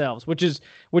by ourselves, which is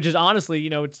honestly,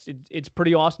 it's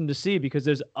pretty awesome to see, because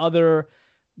there's other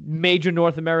major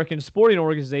North American sporting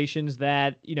organizations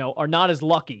that, are not as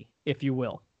lucky, if you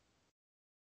will.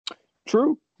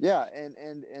 True. Yeah,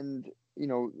 and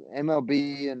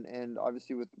MLB and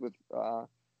obviously with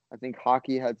I think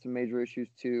hockey had some major issues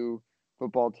too,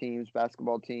 football teams,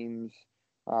 basketball teams,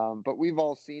 but we've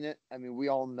all seen it. I mean, we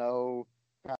all know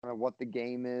kind of what the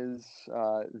game is.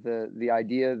 The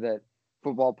idea that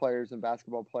football players and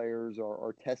basketball players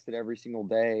are tested every single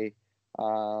day,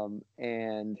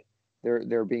 and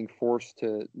they're being forced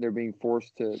to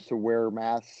wear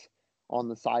masks on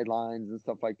the sidelines and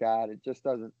stuff like that. It just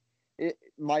doesn't.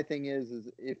 My thing is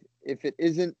if it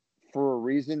isn't for a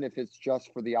reason, if it's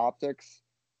just for the optics,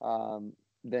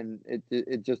 then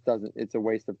it just doesn't. It's a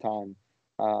waste of time.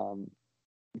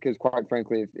 Because quite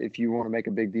frankly, if you want to make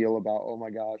a big deal about, oh my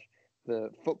gosh, the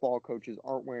football coaches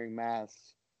aren't wearing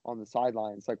masks on the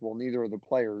sidelines, like, well, neither are the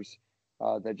players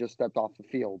that just stepped off the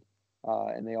field,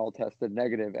 and they all tested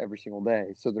negative every single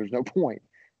day. So there's no point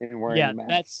in wearing a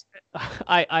mask.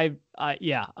 That's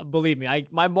yeah, believe me,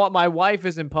 my wife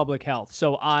is in public health,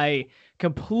 so I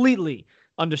completely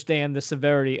understand the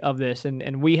severity of this.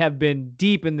 And we have been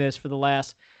deep in this for the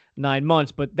last 9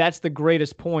 months, but that's the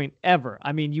greatest point ever.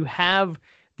 I mean, you have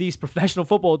these professional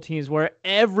football teams where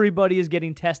everybody is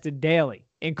getting tested daily,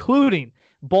 including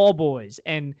ball boys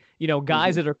and,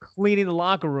 guys that are cleaning the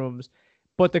locker rooms,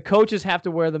 but the coaches have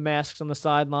to wear the masks on the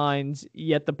sidelines,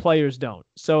 yet the players don't.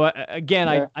 So again,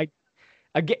 yeah.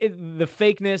 I get the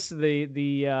fakeness,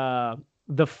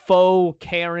 the faux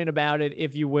caring about it,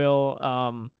 if you will.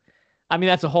 I mean,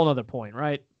 that's a whole other point,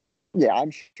 right? Yeah,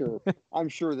 I'm sure. I'm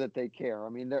sure that they care. I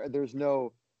mean, there's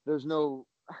no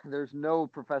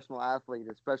professional athlete,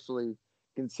 especially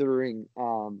considering,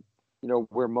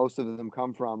 where most of them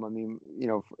come from. I mean,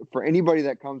 for anybody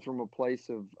that comes from a place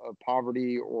of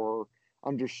poverty or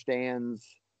understands,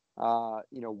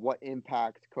 what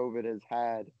impact COVID has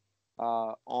had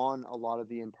on a lot of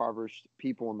the impoverished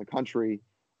people in the country,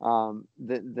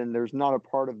 then there's not a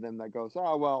part of them that goes,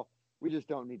 oh, well, we just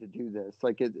don't need to do this.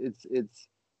 Like it's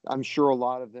I'm sure a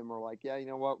lot of them are like, yeah, you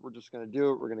know what, we're just going to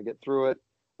do it. We're going to get through it.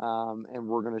 And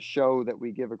we're going to show that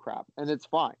we give a crap, and it's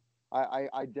fine.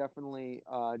 I definitely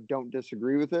don't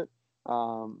disagree with it.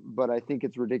 But I think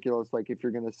it's ridiculous. Like if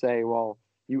you're going to say, well,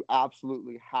 you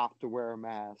absolutely have to wear a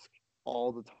mask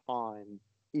all the time,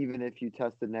 even if you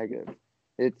tested negative.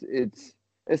 It's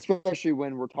especially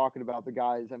when we're talking about the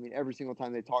guys. I mean, every single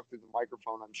time they talk through the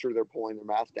microphone, I'm sure they're pulling their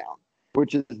mask down,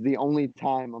 which is the only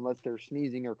time, unless they're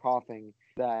sneezing or coughing,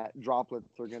 that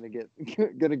droplets are going to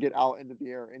get out into the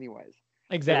air anyways.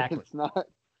 Exactly. It's not.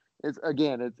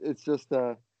 It's just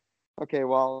okay.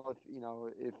 Well,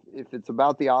 if it's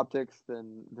about the optics,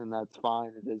 then that's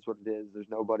fine. It is what it is. There's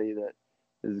nobody that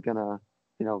is gonna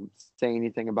say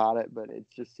anything about it. But it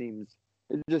just seems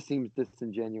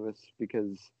disingenuous,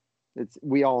 because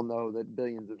we all know that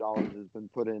billions of dollars has been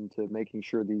put into making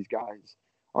sure these guys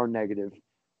are negative.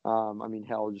 I mean,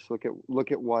 hell, just look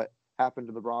at what happened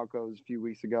to the Broncos a few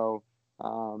weeks ago,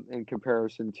 in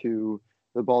comparison to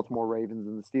the Baltimore Ravens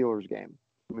and the Steelers game.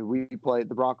 I mean,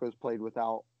 the Broncos played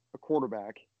without a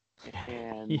quarterback,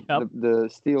 and yep. the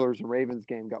Steelers and Ravens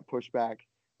game got pushed back,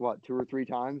 2 or 3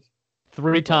 times?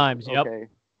 3 times, yep. Okay,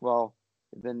 well,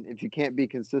 then if you can't be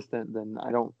consistent, then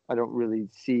I don't really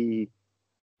see,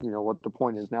 what the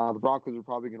point is. Now, the Broncos are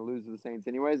probably going to lose to the Saints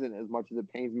anyways, and as much as it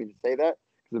pains me to say that,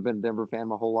 because I've been a Denver fan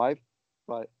my whole life,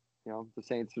 but, the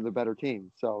Saints are the better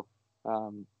team. So,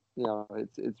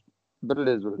 but it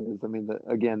is what it is. I mean,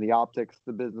 the optics,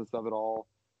 the business of it all,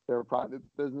 they're a private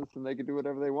business and they can do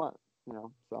whatever they want,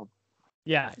 so.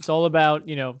 Yeah, it's all about,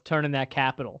 turning that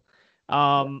capital.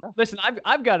 Listen,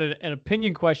 I've got an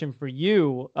opinion question for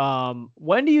you.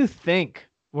 When do you think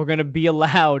we're going to be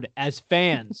allowed as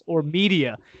fans or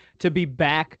media to be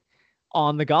back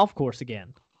on the golf course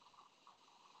again?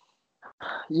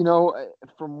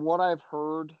 From what I've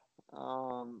heard,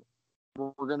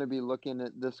 we're going to be looking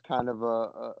at this kind of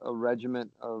a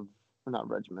regiment of, not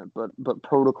regiment, but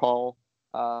protocol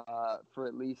for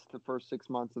at least the first 6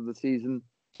 months of the season.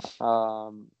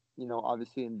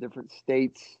 Obviously in different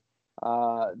states,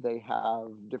 they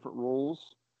have different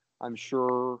rules. I'm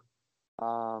sure,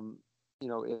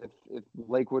 if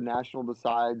Lakewood National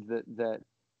decides that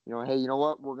hey, you know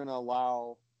what, we're going to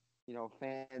allow,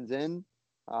 fans in,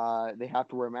 they have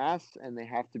to wear masks and they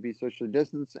have to be socially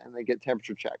distanced and they get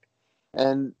temperature checked.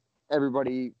 And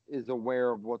everybody is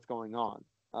aware of what's going on.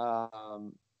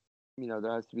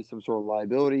 There has to be some sort of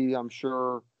liability, I'm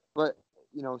sure. But,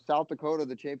 South Dakota,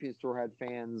 the Champions Tour had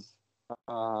fans,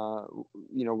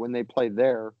 when they played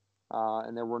there,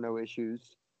 and there were no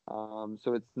issues.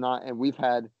 So it's not, and we've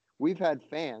had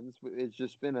fans. It's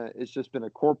just been a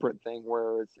corporate thing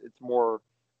where it's more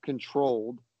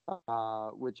controlled,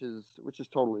 which is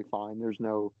totally fine. There's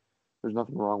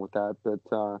nothing wrong with that. But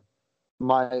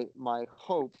my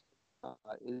hope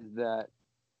is that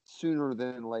sooner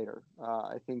than later.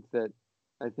 I think that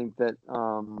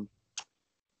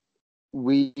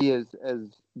we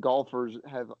as golfers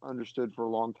have understood for a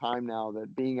long time now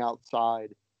that being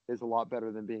outside is a lot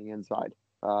better than being inside.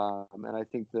 And I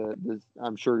think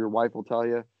I'm sure your wife will tell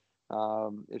you,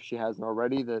 if she hasn't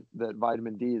already, that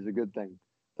vitamin D is a good thing.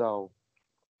 So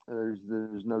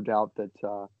there's no doubt that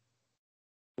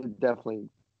it definitely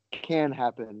can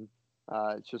happen.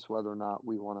 It's just whether or not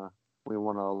we want to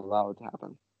allow it to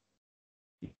happen.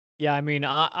 Yeah, I mean,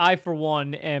 I for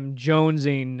one am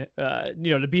jonesing,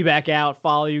 to be back out,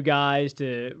 follow you guys,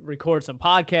 to record some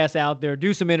podcasts out there,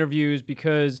 do some interviews,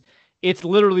 because it's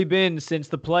literally been since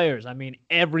the players. I mean,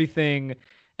 everything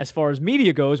as far as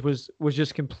media goes was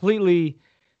just completely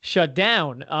shut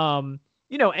down. And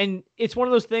it's one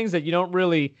of those things that you don't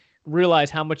really realize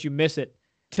how much you miss it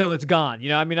till it's gone.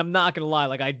 I mean, I'm not going to lie.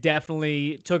 Like, I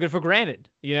definitely took it for granted.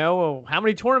 How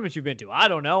many tournaments you've been to? I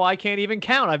don't know. I can't even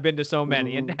count. I've been to so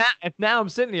many. Mhm. And now I'm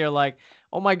sitting here like,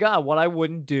 oh my God, what I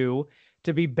wouldn't do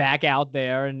to be back out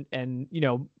there and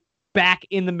back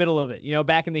in the middle of it,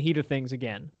 back in the heat of things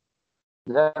again.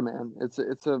 Yeah, man, it's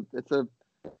a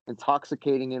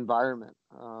intoxicating environment.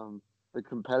 The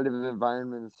competitive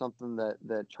environment is something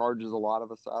that charges a lot of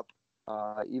us up.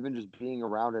 Even just being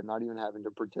around it, not even having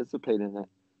to participate in it.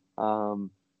 Having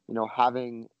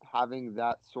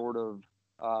that sort of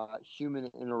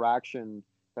human interaction,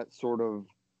 that sort of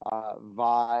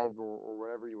vibe or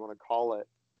whatever you want to call it,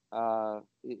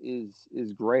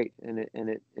 is great, and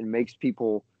it makes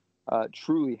people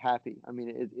truly happy. I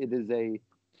mean,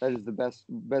 that is the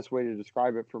best way to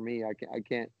describe it for me. I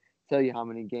can't tell you how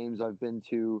many games I've been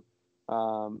to,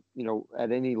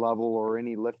 at any level or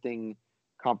any lifting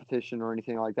competition or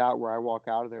anything like that, where I walk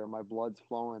out of there, my blood's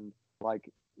flowing like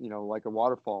a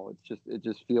waterfall. It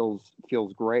just feels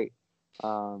great.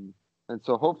 And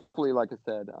so hopefully, like I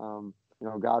said,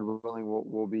 God willing,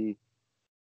 we'll be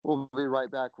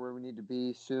right back where we need to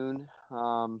be soon.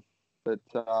 But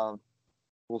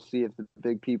we'll see if the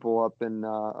big people up in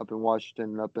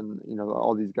Washington, up in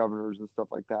all these governors and stuff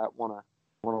like that want to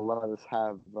let us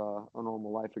have a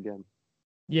normal life again.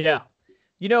 Yeah.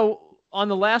 On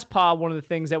the last pod, one of the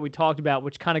things that we talked about,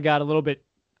 which kind of got a little bit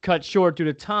cut short due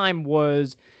to time,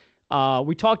 was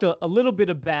we talked a little bit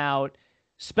about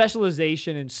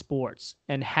specialization in sports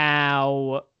and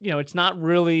how, it's not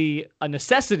really a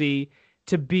necessity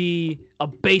to be a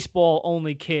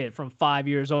baseball-only kid from 5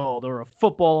 years old or a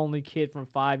football-only kid from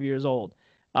 5 years old.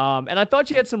 And I thought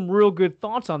you had some real good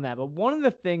thoughts on that. But one of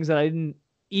the things that I didn't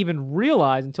even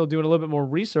realize until doing a little bit more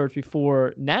research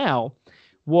before now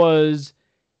was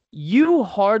you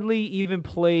hardly even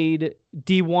played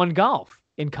D1 golf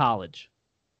in college.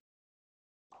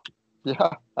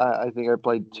 Yeah, I think I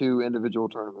played 2 individual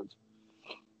tournaments.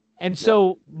 And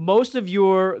so most of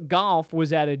your golf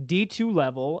was at a D2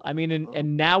 level. I mean,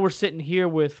 and now we're sitting here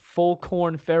with full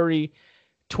Korn Ferry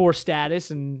Tour status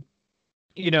and,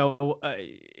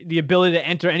 the ability to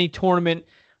enter any tournament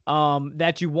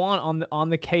that you want on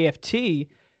the KFT.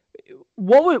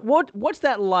 What's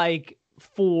that like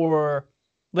for,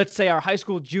 let's say, our high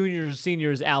school juniors and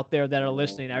seniors out there that are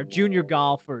listening, our junior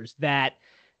golfers that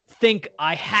think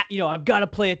I've got to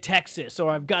play at Texas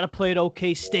or I've got to play at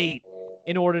OK State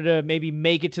in order to maybe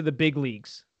make it to the big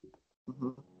leagues? Mm-hmm.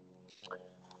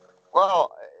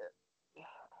 Well,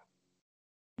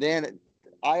 Dan,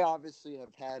 I obviously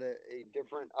have had a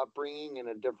different upbringing and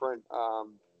a different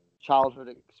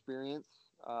childhood experience,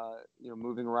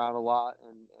 moving around a lot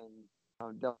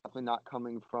and definitely not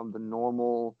coming from the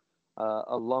normal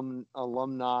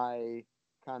alumni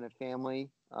kind of family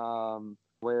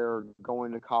where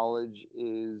going to college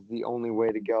is the only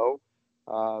way to go.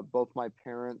 Both my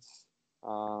parents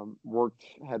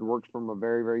had worked from a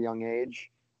very, very young age,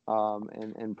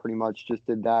 and pretty much just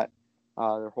did that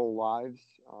their whole lives.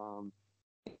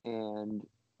 And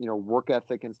work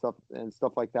ethic and stuff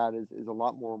like that is a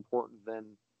lot more important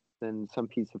than some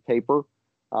piece of paper,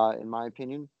 in my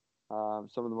opinion.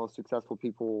 Some of the most successful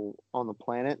people on the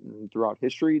planet and throughout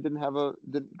history didn't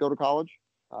go to college,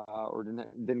 or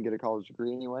didn't get a college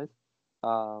degree anyways.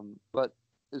 But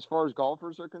as far as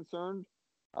golfers are concerned,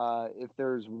 if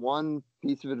there's one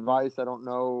piece of advice, I don't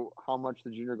know how much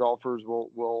the junior golfers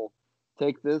will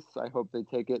take this. I hope they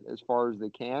take it as far as they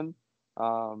can.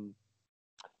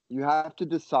 You have to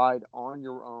decide on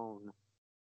your own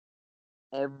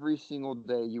every single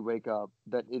day you wake up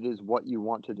that it is what you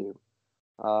want to do.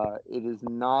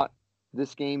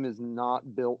 This game is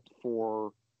not built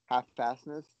for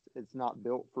half-fastness. It's not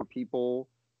built for people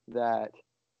that,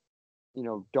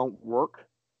 don't work.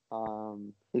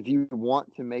 If you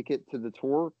want to make it to the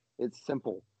tour, it's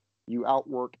simple. You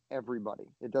outwork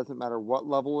everybody. It doesn't matter what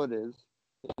level it is.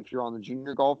 If you're on the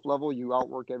junior golf level, you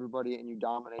outwork everybody and you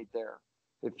dominate there.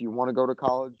 If you want to go to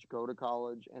college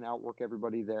and outwork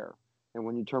everybody there. And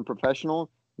when you turn professional,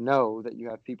 know that you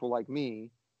have people like me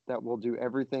that will do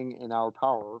everything in our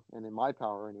power, and in my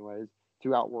power anyways,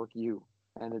 to outwork you.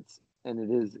 And it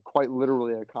is quite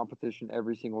literally a competition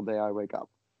every single day I wake up.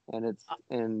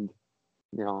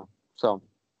 So.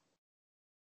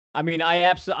 I mean,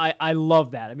 I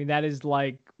love that. I mean, that is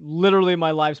like literally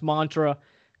my life's mantra.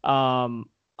 I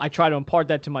try to impart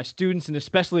that to my students and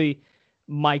especially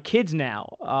my kids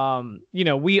now.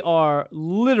 We are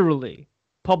literally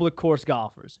public course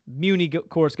golfers, muni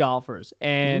course golfers.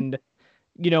 And,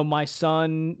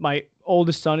 my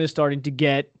oldest son is starting to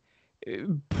get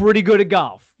pretty good at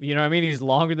golf. You know what I mean? He's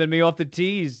longer than me off the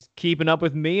tee. He's keeping up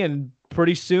with me. And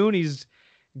pretty soon he's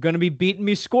going to be beating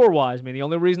me score-wise. I mean, the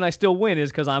only reason I still win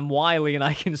is because I'm wily and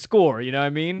I can score. You know what I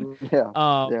mean? Yeah.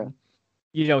 Yeah.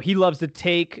 You know, he loves to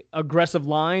take aggressive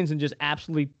lines and just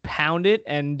absolutely pound it.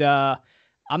 And I'm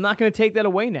not going to take that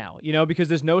away now, you know, because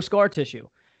there's no scar tissue.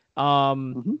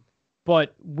 Mm-hmm.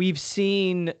 But we've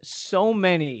seen so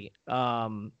many,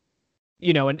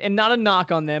 you know, and not a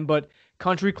knock on them, but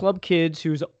country club kids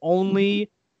whose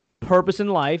only purpose in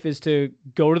life is to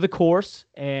go to the course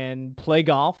and play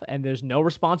golf, and there's no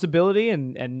responsibility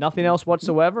and nothing else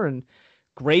whatsoever. And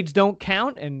grades don't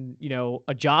count, and you know,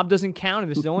 a job doesn't count, and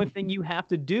this is the only thing you have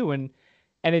to do. And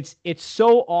it's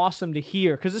so awesome to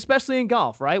hear, because especially in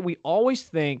golf, right? We always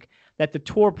think that the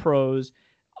tour pros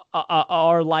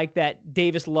are like that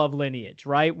Davis Love lineage,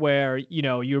 right? Where, you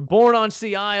know, you're born on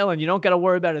Sea Isle and you don't got to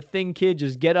worry about a thing, kid.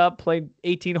 Just get up, play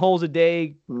 18 holes a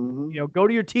day, you know, go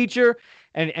to your teacher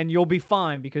and you'll be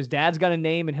fine because dad's got a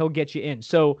name and he'll get you in.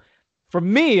 So for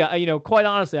me, you know, quite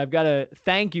honestly, I've got to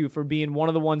thank you for being one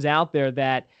of the ones out there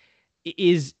that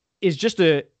is just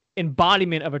a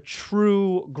embodiment of a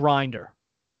true grinder.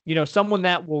 You know, someone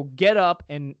that will get up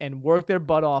and work their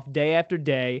butt off day after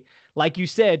day, like you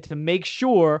said, to make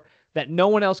sure that no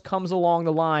one else comes along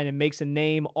the line and makes a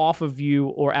name off of you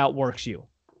or outworks you.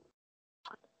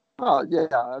 Oh yeah,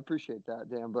 I appreciate that,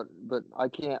 Dan. But I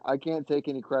can't take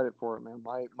any credit for it, man.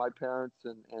 My parents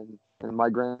and my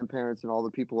grandparents and all the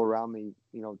people around me,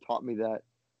 you know, taught me that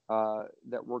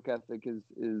that work ethic is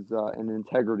and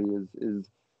integrity is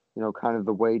you know, kind of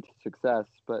the way to success.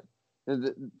 But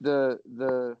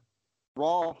the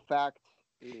raw fact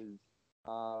is,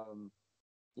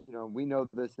 you know, we know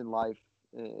this in life,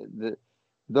 that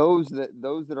those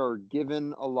that are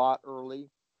given a lot early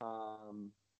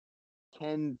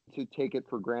tend to take it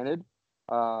for granted.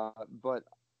 But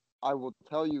I will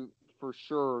tell you for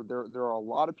sure, there are a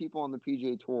lot of people on the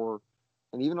PGA Tour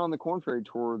and even on the Korn Ferry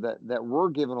Tour that were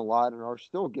given a lot and are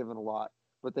still given a lot,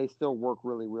 but they still work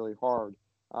really, really hard.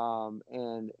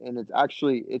 And it's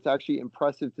actually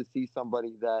impressive to see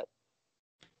somebody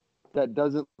that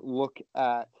doesn't look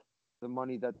at the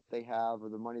money that they have or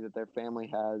the money that their family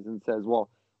has and says, well,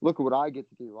 look at what I get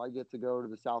to do. I get to go to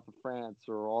the south of France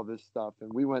or all this stuff.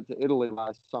 And we went to Italy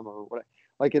last summer.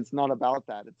 Like, it's not about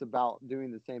that. It's about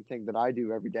doing the same thing that I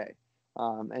do every day,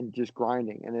 and just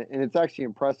grinding. And it's actually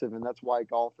impressive. And that's why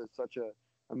golf is such a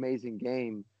amazing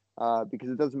game, because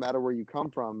it doesn't matter where you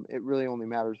come from. It really only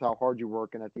matters how hard you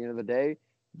work. And at the end of the day,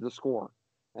 the score.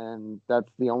 And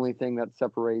that's the only thing that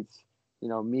separates, you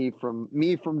know, me from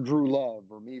Drew Love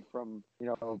or me from, you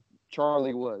know,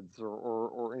 Charlie Woods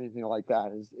or anything like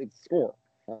that. It's score.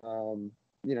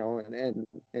 You know,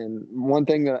 and one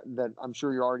thing that I'm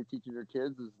sure you're already teaching your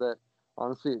kids is that,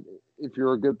 honestly, if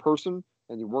you're a good person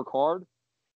and you work hard,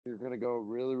 you're going to go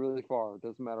really, really far. It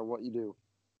doesn't matter what you do.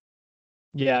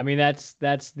 Yeah, I mean, that's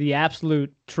the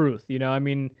absolute truth. You know, I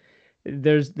mean,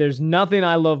 there's nothing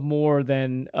I love more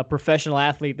than a professional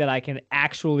athlete that I can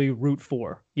actually root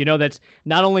for. You know, that's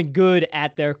not only good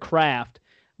at their craft,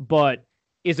 but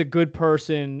is a good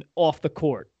person off the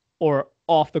court or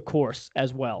off the course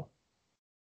as well.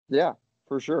 Yeah,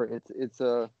 for sure. It's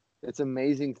an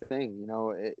amazing thing, you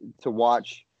know, to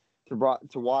watch.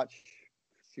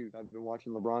 Shoot, I've been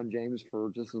watching LeBron James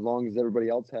for just as long as everybody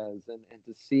else has, and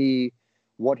to see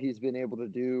what he's been able to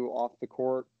do off the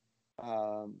court,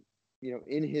 you know,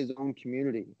 in his own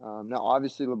community. Now,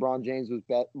 obviously, LeBron James was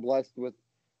blessed with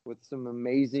some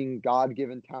amazing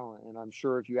God-given talent, and I'm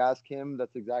sure if you ask him,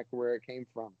 that's exactly where it came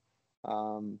from.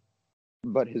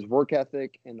 But his work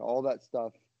ethic and all that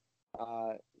stuff,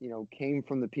 you know, came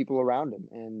from the people around him,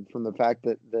 and from the fact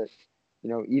that you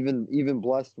know, even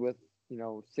blessed with, you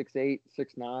know, 6'8",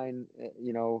 6'9",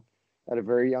 you know, at a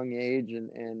very young age,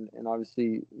 and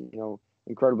obviously, you know,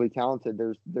 incredibly talented.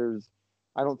 There's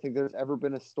I don't think there's ever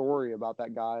been a story about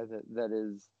that guy that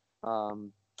is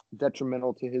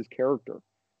detrimental to his character.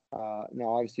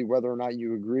 Now, obviously, whether or not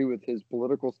you agree with his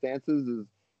political stances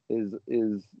is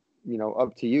you know,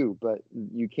 up to you, but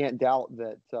you can't doubt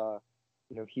that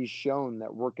you know, he's shown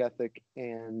that work ethic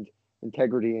and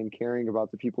integrity and caring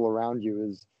about the people around you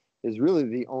is really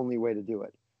the only way to do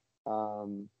it,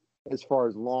 as far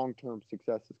as long-term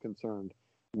success is concerned,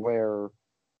 where,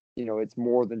 you know, it's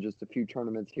more than just a few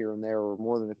tournaments here and there or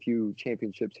more than a few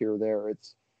championships here or there.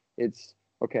 It's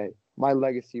okay, my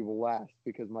legacy will last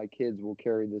because my kids will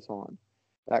carry this on,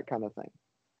 that kind of thing.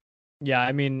 Yeah,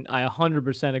 I mean, I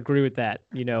 100% agree with that.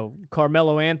 You know,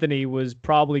 Carmelo Anthony was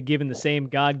probably given the same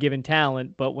God-given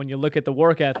talent, but when you look at the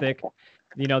work ethic,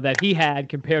 you know, that he had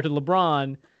compared to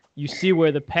LeBron, you see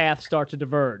where the paths start to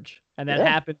diverge, and that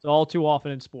happens all too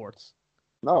often in sports.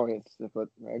 No, but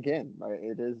again,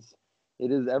 it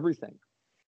is everything.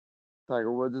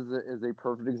 Tiger Woods is a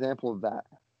perfect example of that.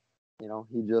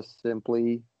 He just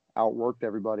simply outworked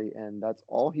everybody, and that's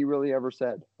all he really ever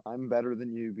said. I'm better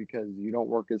than you because you don't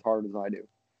work as hard as I do.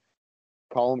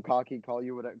 Call him cocky, call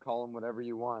him whatever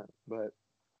you want, but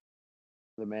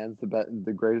the man's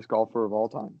the greatest golfer of all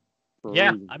time.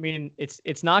 Yeah, I mean,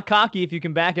 it's not cocky if you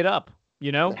can back it up,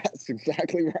 That's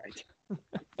exactly right.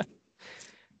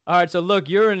 All right, so look,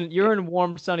 you're in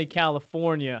warm, sunny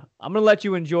California. I'm gonna let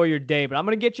you enjoy your day, but I'm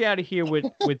gonna get you out of here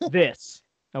with this,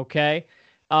 okay?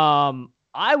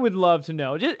 I would love to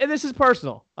know. And this is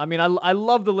personal. I mean, I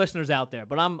love the listeners out there,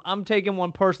 but I'm taking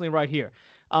one personally right here.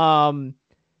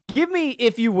 Give me,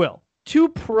 if you will, 2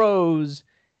 pros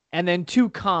and then 2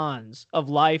 cons of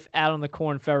life out on the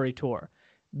Korn Ferry Tour.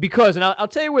 Because, and I'll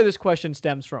tell you where this question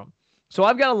stems from. So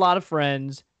I've got a lot of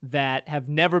friends that have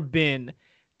never been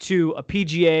to a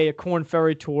PGA, a Korn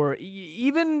Ferry Tour,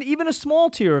 even a small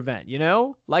tier event,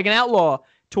 like an Outlaw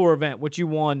Tour event, which you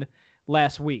won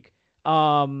last week.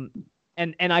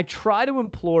 And I try to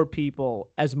implore people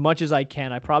as much as I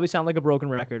can. I probably sound like a broken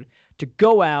record, to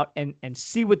go out and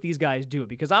see what these guys do.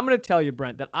 Because I'm going to tell you,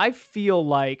 Brent, that I feel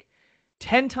like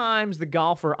 10 times the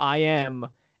golfer I am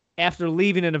after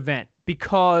leaving an event,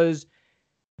 because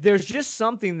there's just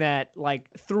something that, like,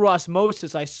 through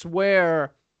osmosis, I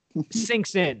swear,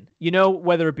 sinks in,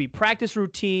 whether it be practice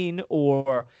routine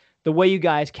or the way you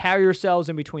guys carry yourselves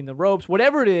in between the ropes,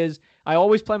 whatever it is. I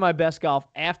always play my best golf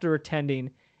after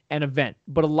attending an event.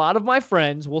 But a lot of my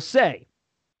friends will say,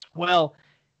 well,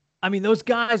 I mean, those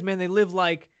guys, man, they live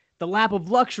like the lap of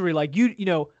luxury. Like,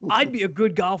 I'd be a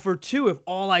good golfer too if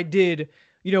all I did,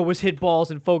 was hit balls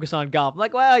and focus on golf. I'm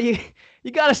like, well, you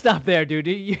got to stop there, dude.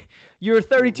 You're a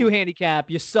 32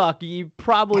 handicap. You suck. You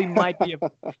probably might be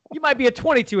a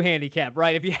 22 handicap,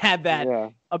 right? If you had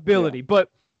that ability. Yeah. But,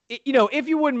 if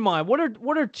you wouldn't mind, what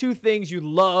are 2 things you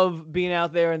love being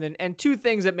out there, and 2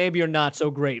 things that maybe are not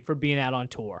so great for being out on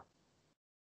tour?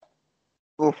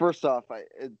 Well, first off,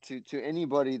 to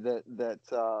anybody that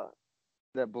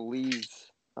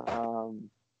believes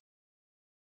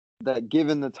that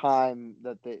given the time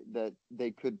that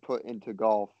they could put into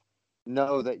golf,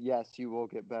 know that yes, you will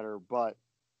get better, but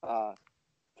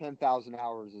 10,000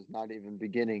 hours is not even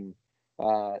beginning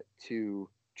to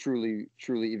truly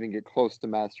even get close to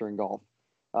mastering golf,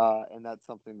 and that's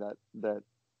something that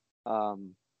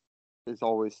is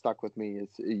always stuck with me. Is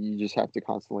you just have to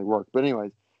constantly work. But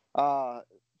anyways, 2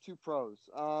 pros.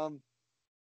 I'm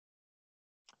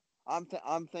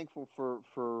thankful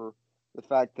for the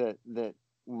fact that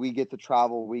we get to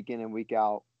travel week in and week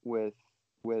out with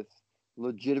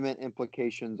legitimate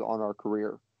implications on our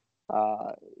career.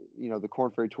 The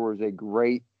Korn Ferry Tour is a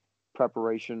great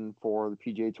preparation for the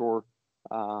PGA Tour.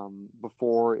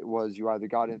 Before, it was you either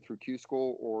got in through Q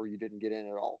School or you didn't get in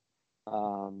at all.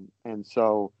 And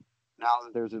so now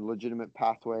that there's a legitimate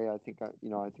pathway, I think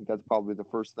that's probably the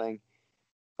first thing.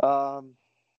 The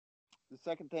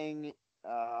second thing,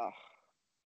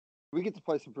 we get to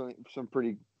play some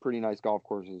pretty nice golf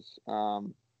courses.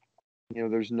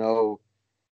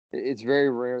 It's very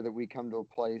rare that we come to a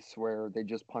place where they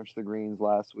just punched the greens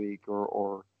last week,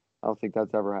 or I don't think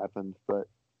that's ever happened, but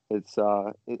it's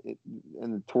and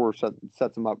the tour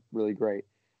sets them up really great.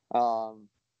 One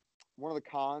of the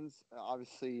cons,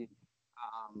 obviously,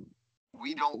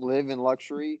 we don't live in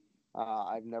luxury.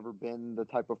 I've never been the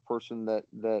type of person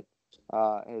that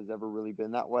has ever really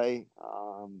been that way.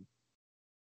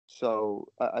 So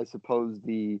I suppose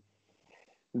the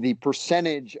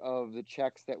percentage of the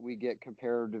checks that we get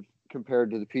compared to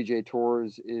the PGA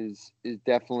Tours is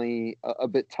definitely a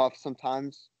bit tough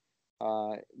sometimes.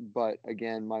 But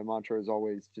again, my mantra is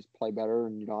always just play better,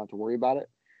 and you don't have to worry about it.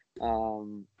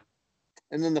 And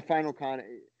then the final con,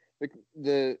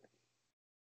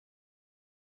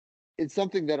 it's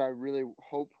something that I really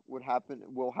hope will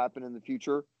happen in the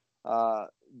future.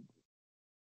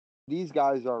 These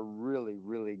guys are really,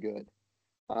 really good.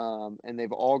 And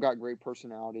they've all got great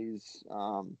personalities.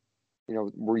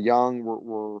 We're young,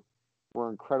 we're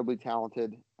incredibly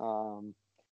talented. And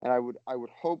I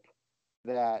would hope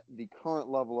that the current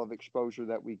level of exposure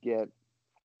that we get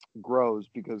grows,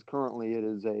 because currently it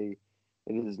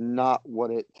is not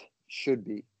what it should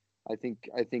be. I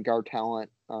think our talent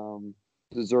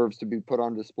deserves to be put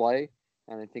on display,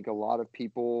 and I think a lot of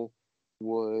people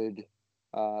would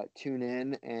tune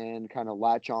in and kind of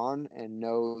latch on and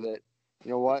know that, you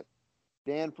know what,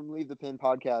 Dan from Leave the Pin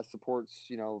podcast supports,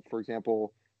 for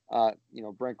example,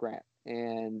 Brent Grant.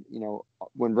 And,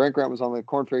 when Brent Grant was on the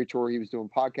Korn Ferry Tour, he was doing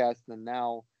podcasts, and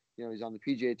now, he's on the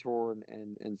PGA Tour.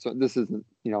 And so this isn't,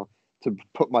 to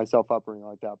put myself up or anything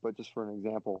like that, but just for an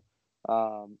example.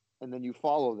 And then you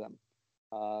follow them,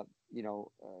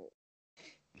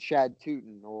 Shad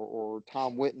Tootin or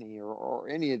Tom Whitney or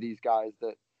any of these guys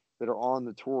that are on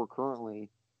the tour currently,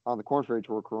 on the Korn Ferry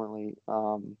Tour currently,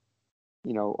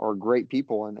 are great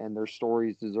people, and their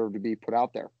stories deserve to be put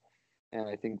out there. And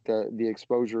I think the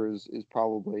exposure is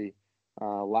probably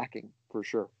lacking for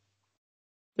sure.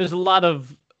 There's a lot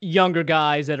of younger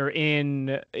guys that are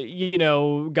in,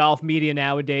 golf media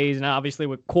nowadays. And obviously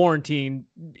with quarantine,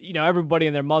 everybody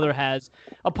and their mother has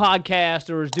a podcast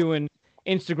or is doing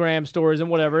Instagram stories and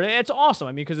whatever. It's awesome.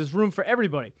 I mean, because there's room for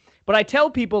everybody. But I tell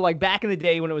people, like back in the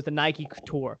day when it was the Nike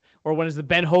Tour or when it was the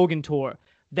Ben Hogan Tour,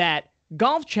 that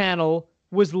Golf Channel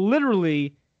was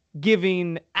literally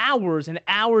giving hours and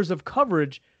hours of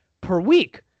coverage per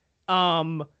week.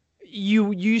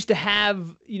 You used to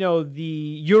have,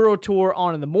 the Euro Tour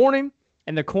on in the morning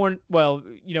and the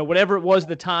whatever it was at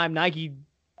the time, Nike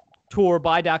Tour,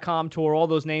 Buy.com Tour, all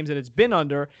those names that it's been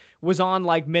under, was on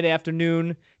like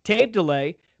mid-afternoon tape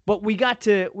delay. But we got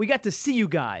to see you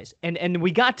guys, and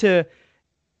we got to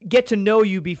get to know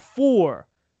you before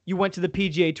you went to the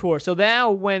PGA Tour. So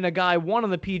now when a guy won on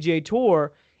the PGA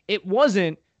Tour, it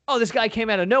wasn't, oh, this guy came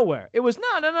out of nowhere. It was, no.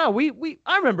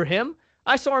 I remember him.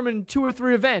 I saw him in 2 or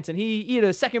 3 events, and he had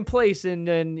a second place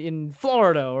in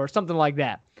Florida or something like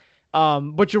that.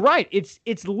 But you're right.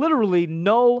 It's literally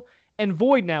null and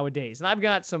void nowadays. And I've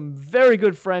got some very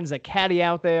good friends that caddy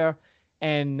out there.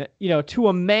 And, to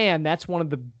a man, that's one of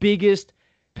the biggest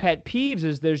pet peeves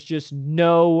is there's just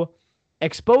no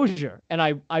exposure. And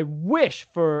I wish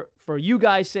for you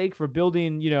guys' sake, for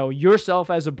building, yourself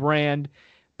as a brand,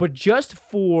 but just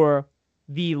for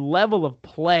the level of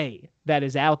play that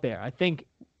is out there. I think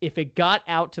if it got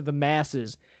out to the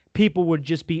masses, people would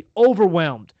just be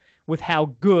overwhelmed with how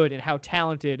good and how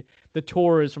talented the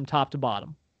tour is from top to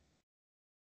bottom.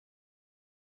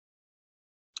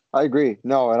 I agree.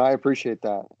 No, and I appreciate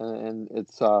that. And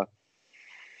it's, I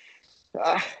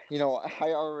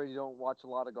already don't watch a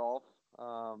lot of golf.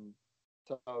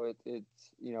 So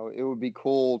it's, it would be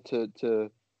cool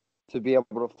to be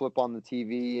able to flip on the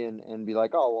TV and be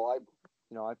like, oh, well,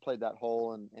 I played that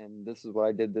hole and this is what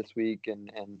I did this week and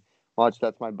watch,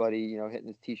 that's my buddy, hitting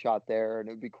his tee shot there. And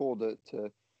it would be cool to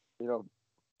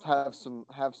have some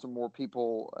more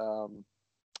people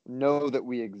know that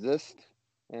we exist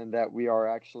and that we are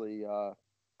actually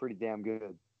pretty damn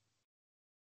good.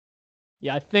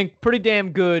 Yeah, I think pretty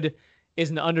damn good is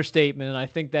an understatement, and I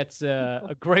think that's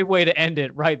a great way to end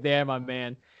it right there, my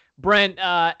man. Brent,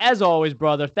 as always,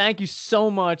 brother, thank you so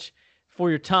much for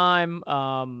your time.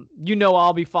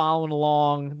 I'll be following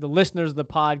along. The listeners of the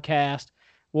podcast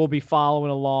will be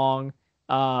following along.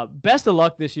 Best of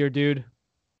luck this year, dude.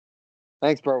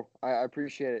 Thanks, bro. I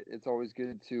appreciate it. It's always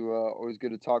good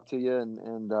to talk to you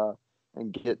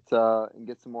and get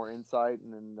some more insight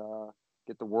and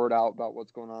get the word out about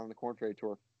what's going on the Korn Ferry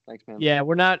Tour. Thanks, man. Yeah,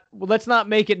 let's not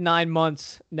make it 9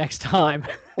 months next time.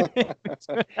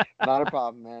 Not a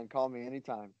problem, man. Call me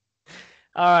anytime.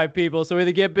 All right, people. So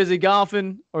either get busy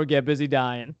golfing or get busy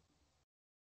dying.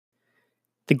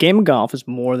 The game of golf is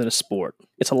more than a sport.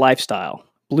 It's a lifestyle.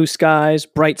 Blue skies,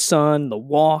 bright sun, the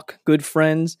walk, good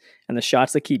friends, and the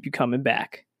shots that keep you coming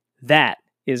back. That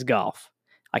is golf.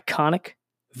 Iconic,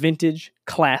 vintage,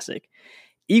 classic.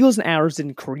 Eagles and Arrows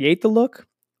didn't create the look.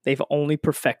 They've only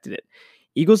perfected it.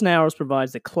 Eagles and Arrows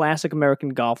provides the classic American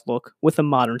golf look with a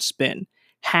modern spin.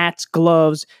 Hats,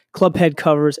 gloves, club head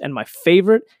covers, and my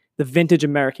favorite, the vintage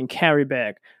American carry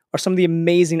bag, are some of the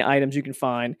amazing items you can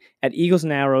find at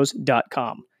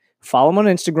eaglesandarrows.com. Follow them on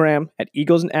Instagram at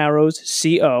Eagles and Arrows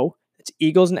CO. It's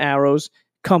Eagles and Arrows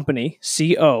Company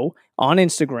CO on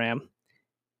Instagram.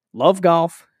 Love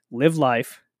golf, live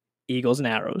life, Eagles and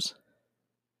Arrows.